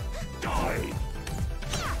 Die.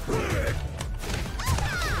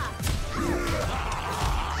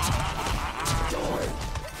 Die.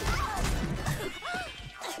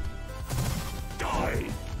 Die.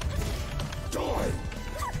 Die.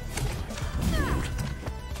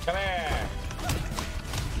 Come here.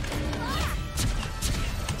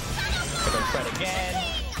 Here comes Fred again.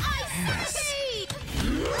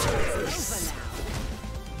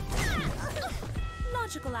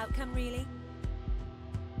 Logical outcome, really.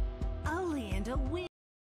 Oleander wins.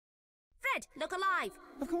 Fred, look alive.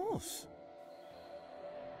 Of course.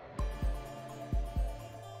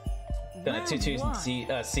 Gonna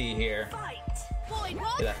 2-2 C here. Boyd,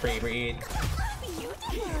 Get that free read.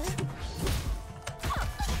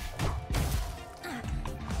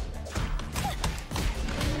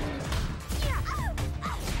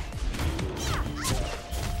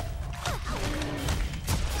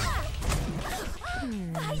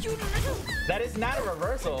 Beautiful. That is not a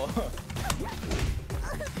reversal.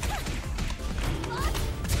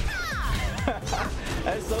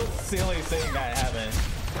 That's so silly seeing that happen.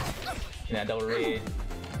 In that double read.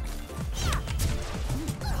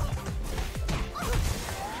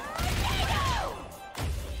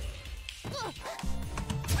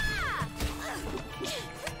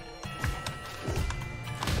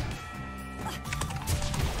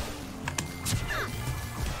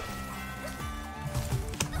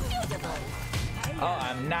 Oh,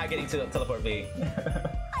 I'm not getting to the teleport V.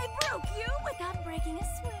 I broke you without breaking a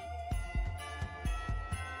sweat.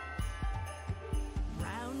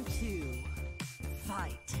 Round 2.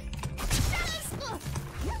 Fight.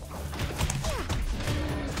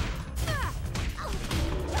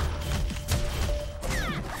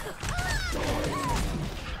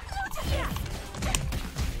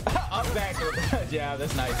 Up back with a jab,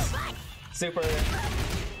 that's nice. Super.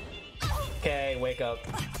 Okay, wake up.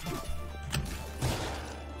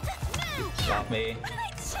 Stop me.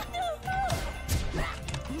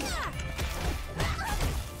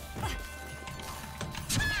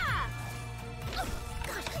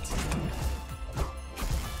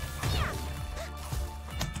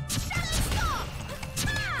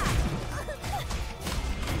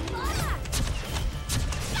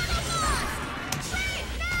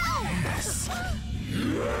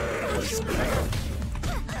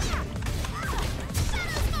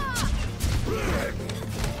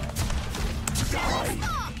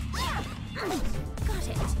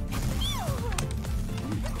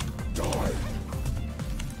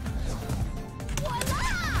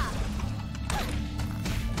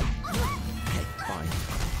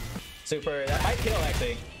 Super, that might kill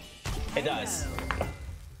actually. It does.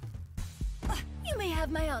 You may have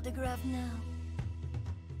have my autograph now.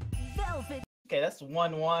 Velvet. Okay, that's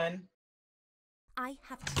 1-1. I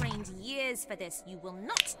have trained years for this. You will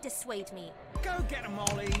not dissuade me. Go get him,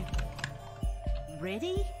 Ollie.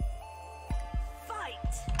 Ready? Fight!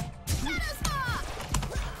 Shadow Spark!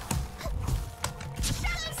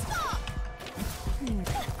 Shadow Spark!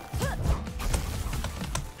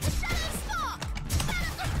 Shadow Spark!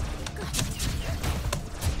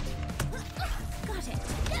 Got it.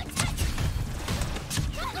 Got it.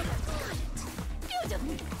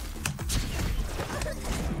 Beautiful.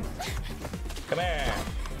 Come here.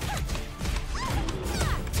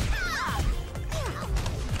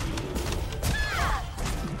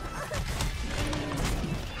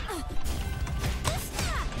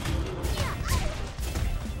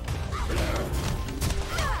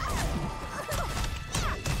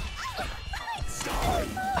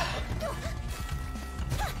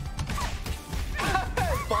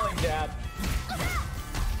 Falling jab.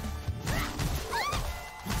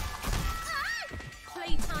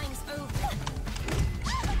 Playtime's over.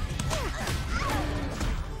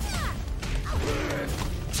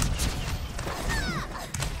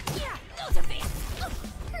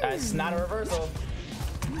 That's not a reversal.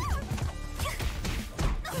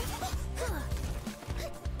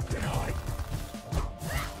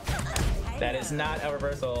 That is not a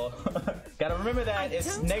reversal. Gotta remember that.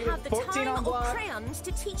 It's negative 14 on block. Crayons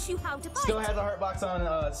to teach you how to fight. Still has a hurt box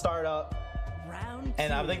on startup. Round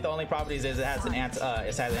And I think the only properties is it has an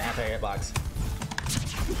anti-hit box.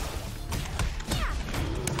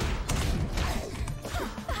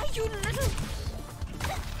 You little.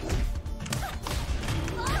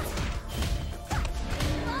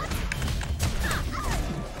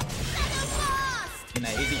 And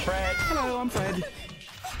that easy Fred. Hello, I'm Fred.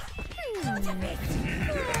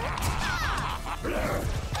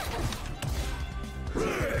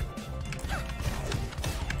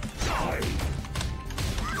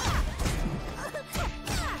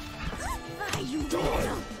 You Die!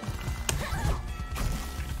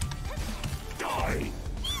 Die!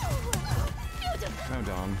 Hold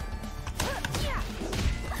on.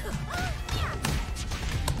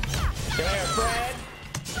 Come here, Fred.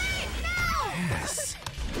 Yes.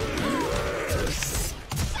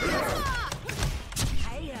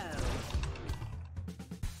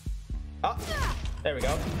 Oh, there we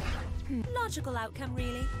go. Logical outcome,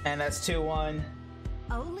 really. And that's 2-1.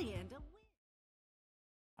 Oleander wins.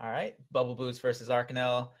 All right, Bubbleboots versus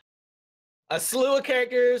Arcanel. A slew of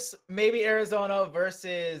characters. Maybe Arizona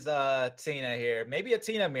versus Tina here. Maybe a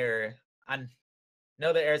Tina mirror. I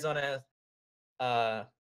know that Arizona has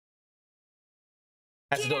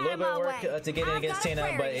to do a little bit of work to get in against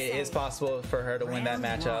Tina, but it is possible for her to win that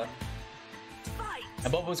matchup.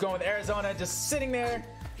 And Bubbleboots going with Arizona, just sitting there,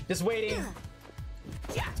 just waiting.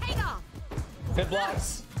 Take off. Good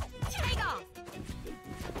blocks. Take off.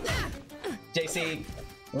 JC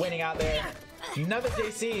winning out there. Another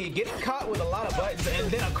JC getting caught with a lot of buttons and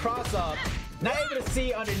then a cross up. Not able to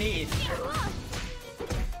see underneath.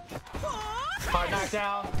 Hard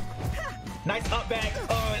knockdown. Nice up back.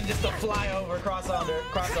 Oh, and just a fly over cross under,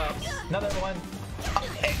 cross up. Another one.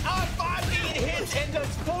 On 5 being hits and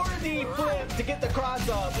just 4D flip to get the cross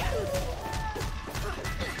up.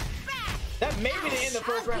 That may be the end of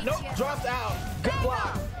the first round. Nope, drops out. Good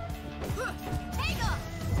block.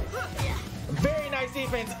 Very nice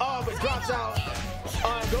defense. Oh, but drops out.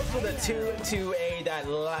 Goes for the 2-2-A, that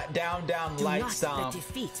down light stomp.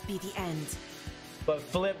 Defeat be the end. But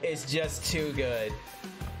flip is just too good.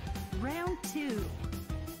 Round 2.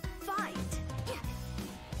 Fight.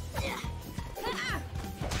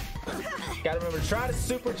 Gotta remember, try to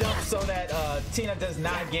super jump so that Tina does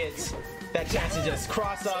not get that chance to just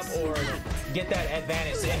cross up or get that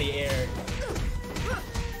advantage in the air.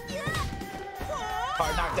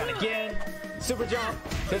 Hard knockdown again. Super jump.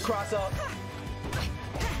 Good cross up.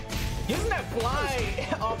 Using that fly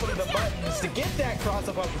off of the buttons to get that cross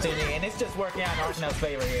up opportunity, and it's just working out in Arcanel's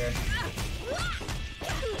favor here.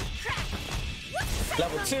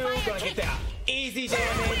 Level 2, gonna get that easy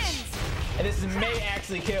damage. And this may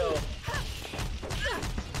actually kill.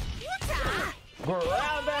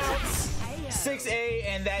 Ground bounce. 6A,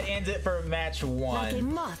 and that ends it for match 1. Like a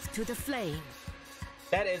moth to the flame.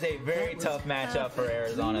 That is a very tough matchup for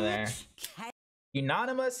Arizona there.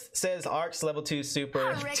 Unanimous says Arcs level 2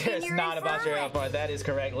 super. Just not about your L4. That is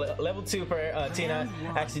correct. Level 2 for Tina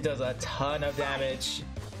actually does a ton of damage.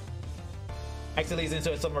 Actually leads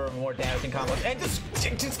into some of her more damaging combos. And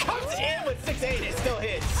just comes in with 6-8. It still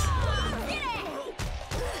hits.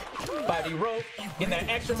 5D rope. Getting that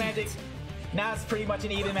extra magic. Now it's pretty much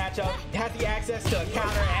an even matchup. Has the access to a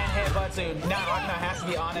counter and headbutt, so now Arcanel has to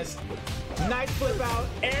be honest. Nice flip out,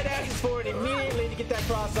 air dashes forward immediately to get that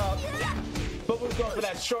cross up. Bubbleboots going for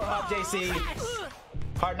that short hop JC.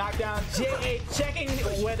 Hard knockdown. JA checking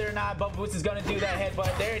whether or not Bubbleboots is going to do that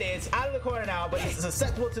headbutt. There it is, out of the corner now, but he's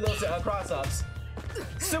susceptible to those cross ups.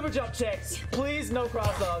 Super jump checks. Please no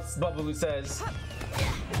cross ups, Bubbleboots says.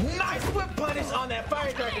 Nice whip punish on that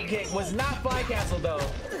firecracker kick. Was not fly canceled though.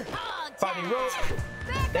 Bobby rope.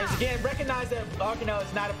 There's again, recognize that Arcanel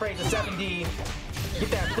is not afraid to 7D.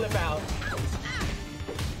 Get that flip out.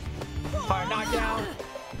 Hard knockdown.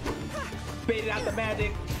 Baited out the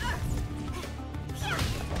magic.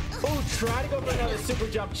 Ooh, try to go for another super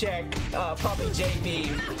jump check. Probably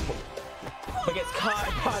JB. But gets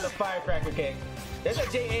caught by the firecracker kick. There's a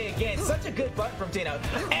JA again. Such a good button from Tina.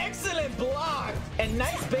 Excellent block. And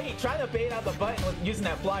nice bait. Trying to bait out the button with using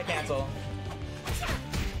that fly cancel.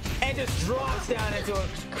 And just drops down into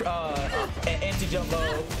an empty jump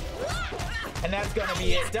low. And that's gonna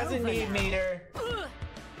be it. Doesn't need meter.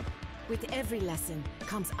 With every lesson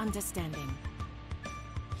comes understanding.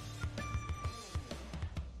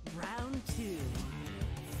 Round 2.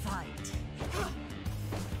 Fight.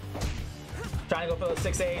 Trying to go for those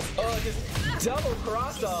 6As. Oh, just double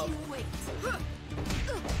cross up.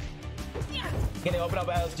 Gonna open up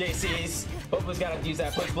those JCs. Bubbleboots gotta use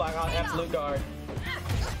that push block on absolute guard.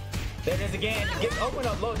 There it is again. Gets open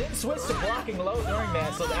up low. Didn't switch to blocking low during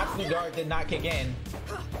that, so the absolute guard did not kick in.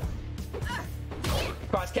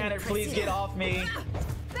 Cross counter, please get off me.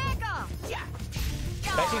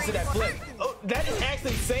 Back into that flip. Oh, that is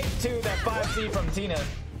actually safe too, that 5C from Tina.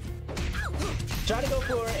 Try to go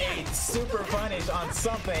for a super punish on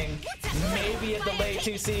something. Maybe a delayed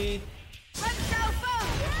 2C.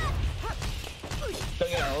 So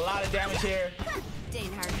getting a lot of damage here.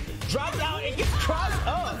 Drops out and gets crossed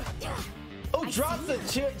up. Oh, drops the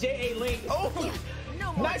JA Link. Oh,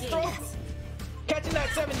 nice throw. Catching that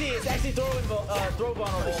 7D. It's actually throw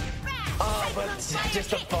vulnerable. But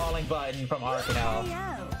just a falling button from Arcanel.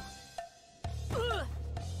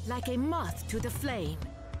 Like a moth to the flame.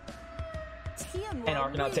 And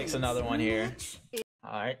Arcanel takes another one here.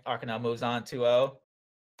 Alright, Arcanel moves on 2-0.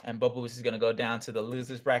 And Bubbleboots is going to go down to the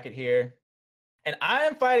losers bracket here. And I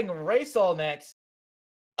am fighting Reysol next.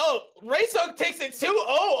 Oh, Reysol takes it 2-0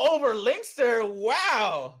 over Linkster.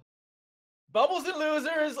 Wow. Bubbles in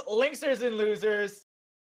losers, Linksters in losers.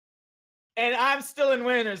 And I'm still in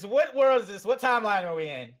winners. What world is this? What timeline are we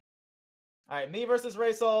in? Alright, me versus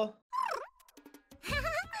Reysol.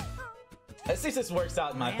 Let's see if this works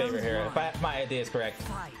out in my favor here. If my idea is correct.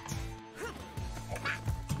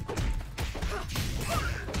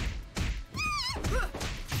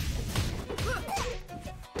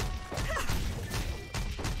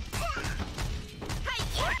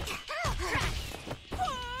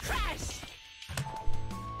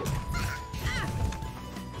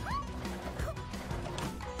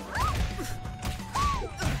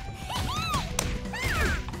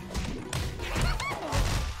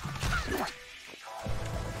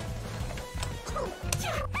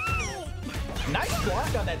 Nice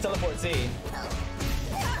block on that teleport C.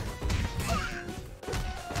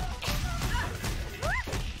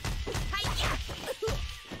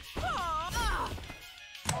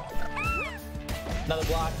 Another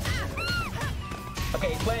block.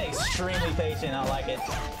 Okay, he's playing extremely patient. I like it.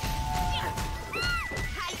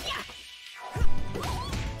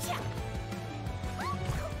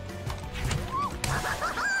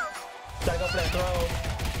 Try to go for that throw.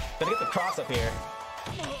 Gonna get the cross up here.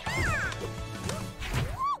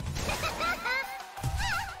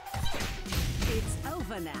 It's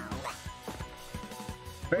over now.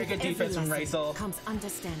 Very good defense from Reysol. Comes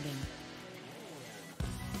understanding.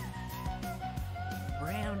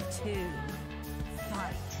 Round 2.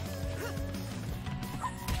 Fight.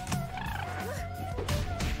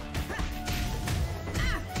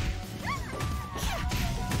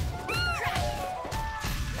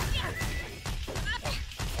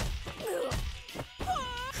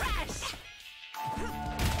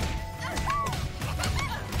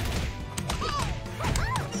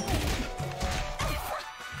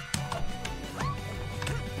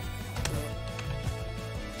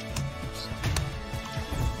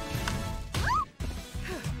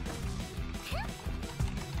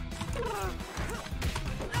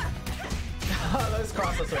 Those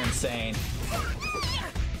crosses are insane.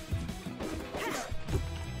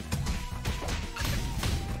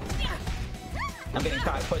 I'm getting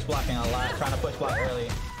caught push blocking a lot, trying to push block early.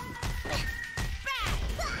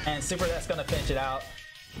 And Super, that's gonna finish it out.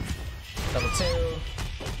 Double 2.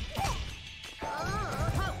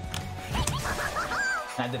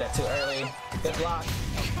 I did that too early. Good block.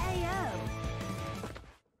 KO.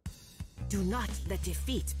 Do not let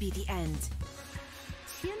defeat be the end.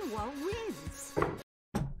 Tianhuo wins.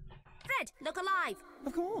 Fred, look alive.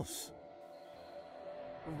 Of course.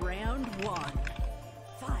 Round 1.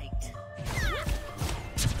 Fight.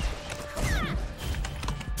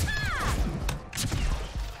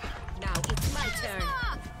 Now it's my turn.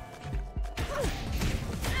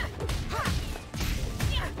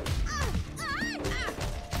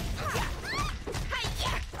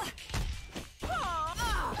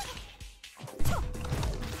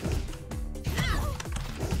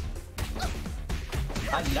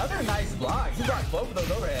 Another nice block. He blocked both of those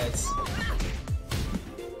overheads.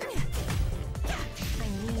 I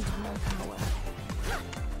need more power.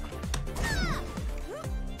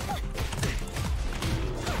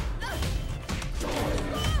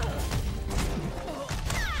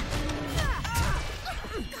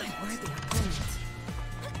 Unworthy opponent.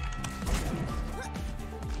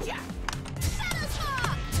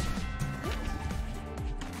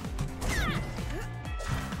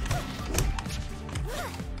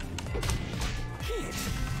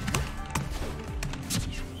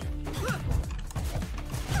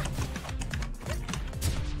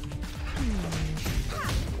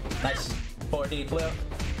 Nice 4D flip.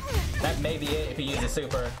 That may be it if he uses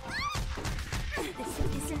super. This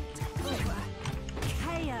isn't over.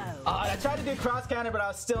 KO. I tried to do cross counter, but I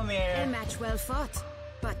was still in the air. A match well fought,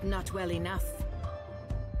 but not well enough.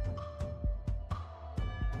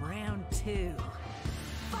 Round 2.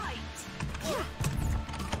 Fight!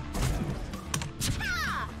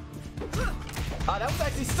 That was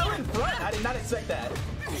actually still in front. I did not expect that.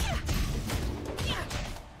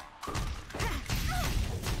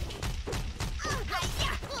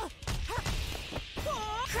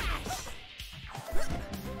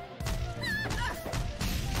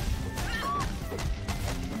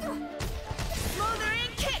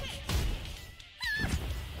 Smothering kick!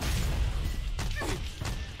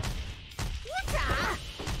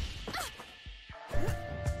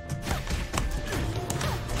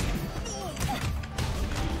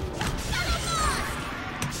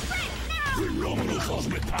 Phenomenal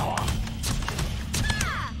cosmic power.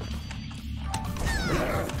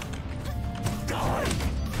 Die.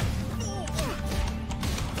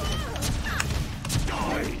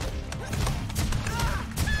 Die.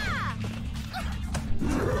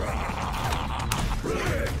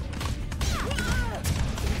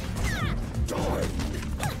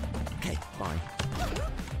 Okay, bye.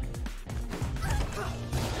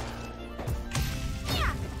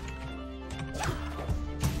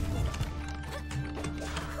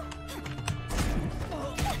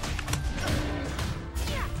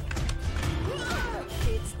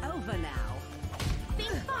 It's over now.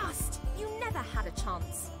 Think fast. You never had a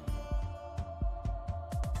chance.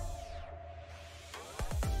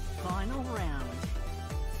 Final round.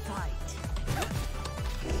 Fight.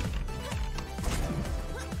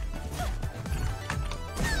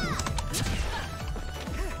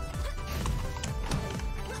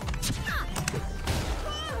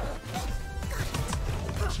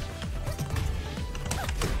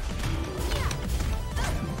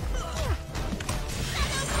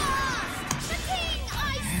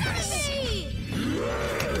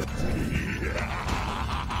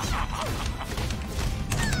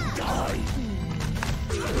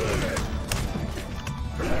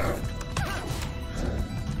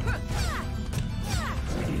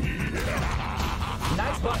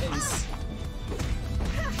 Nice buttons.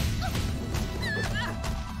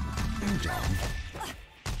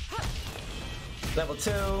 Level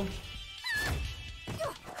 2.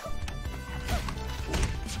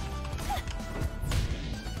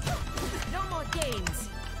 No more games.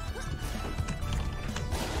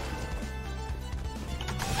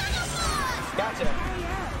 Gotcha.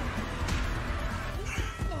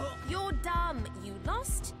 You're dumb. You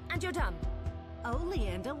lost, and you're dumb.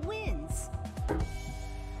 Oleander wins.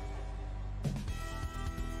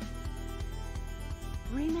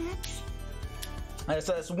 Rematch? Alright,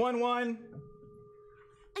 so that's 1-1.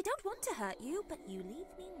 I don't want to hurt you, but you leave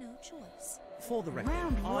me no choice. For the record,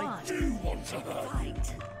 Round I 1. Do want to hurt.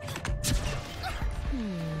 Fight.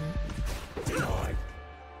 Die.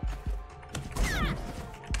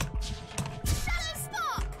 Shallow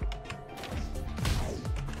spark!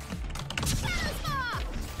 Shallow spark!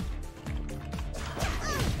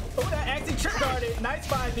 Oh, that actually trick guarded. Nice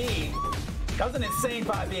 5B. That was an insane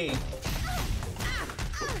 5B.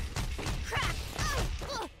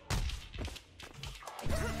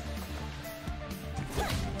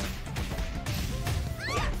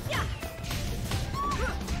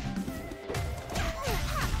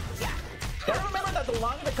 Gotta remember that the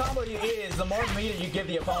longer the combo is, the more meter you give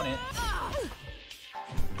the opponent.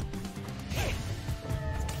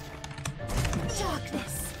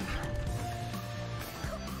 Darkness.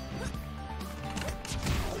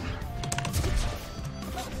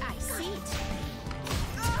 I see it.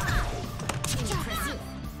 Impressive.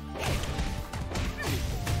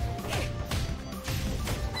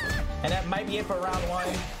 And that might be it for round 1.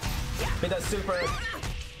 With a super.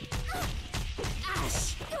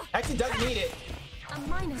 Actually doesn't need it. A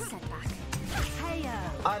minor setback.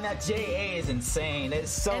 And that JA is insane. It's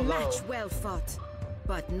so A low. match well fought,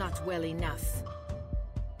 but not well enough.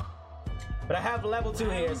 But I have level 2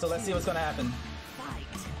 here, so let's see what's gonna happen.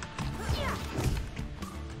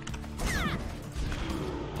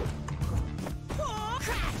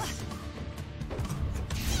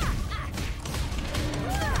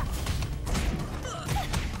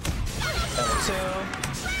 Level 2.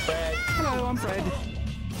 Fred. Hello, I'm Fred.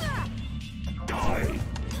 Die!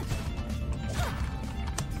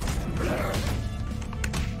 Die!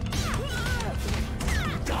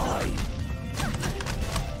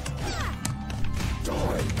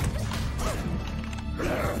 Die!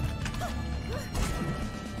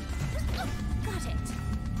 Got it.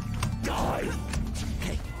 Die!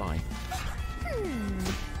 Okay, fine.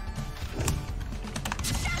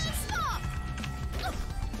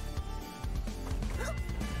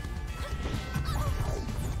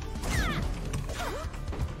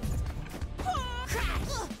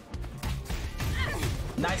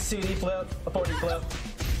 Nice 2D flip, a 4D flip.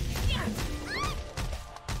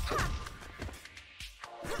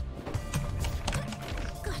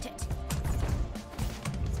 Got it.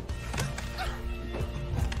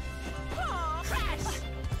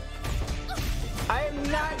 I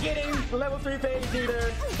am not getting level 3 page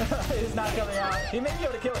either. It's not coming out. He may be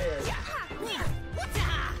able to kill here.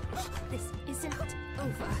 This isn't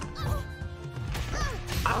over.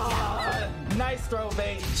 Ah, nice throw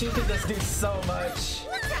bait. She can just do so much.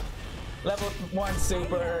 Level 1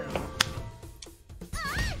 super.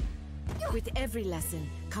 With every lesson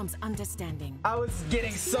comes understanding. I was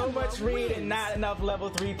getting so much read and not enough level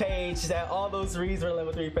 3 page that all those reads were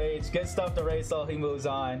level 3 page. Good stuff to Reysol. He moves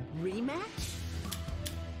on. Rematch?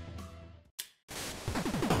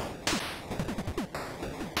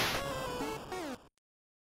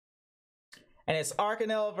 And it's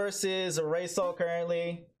Arcanel versus Reysol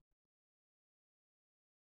currently.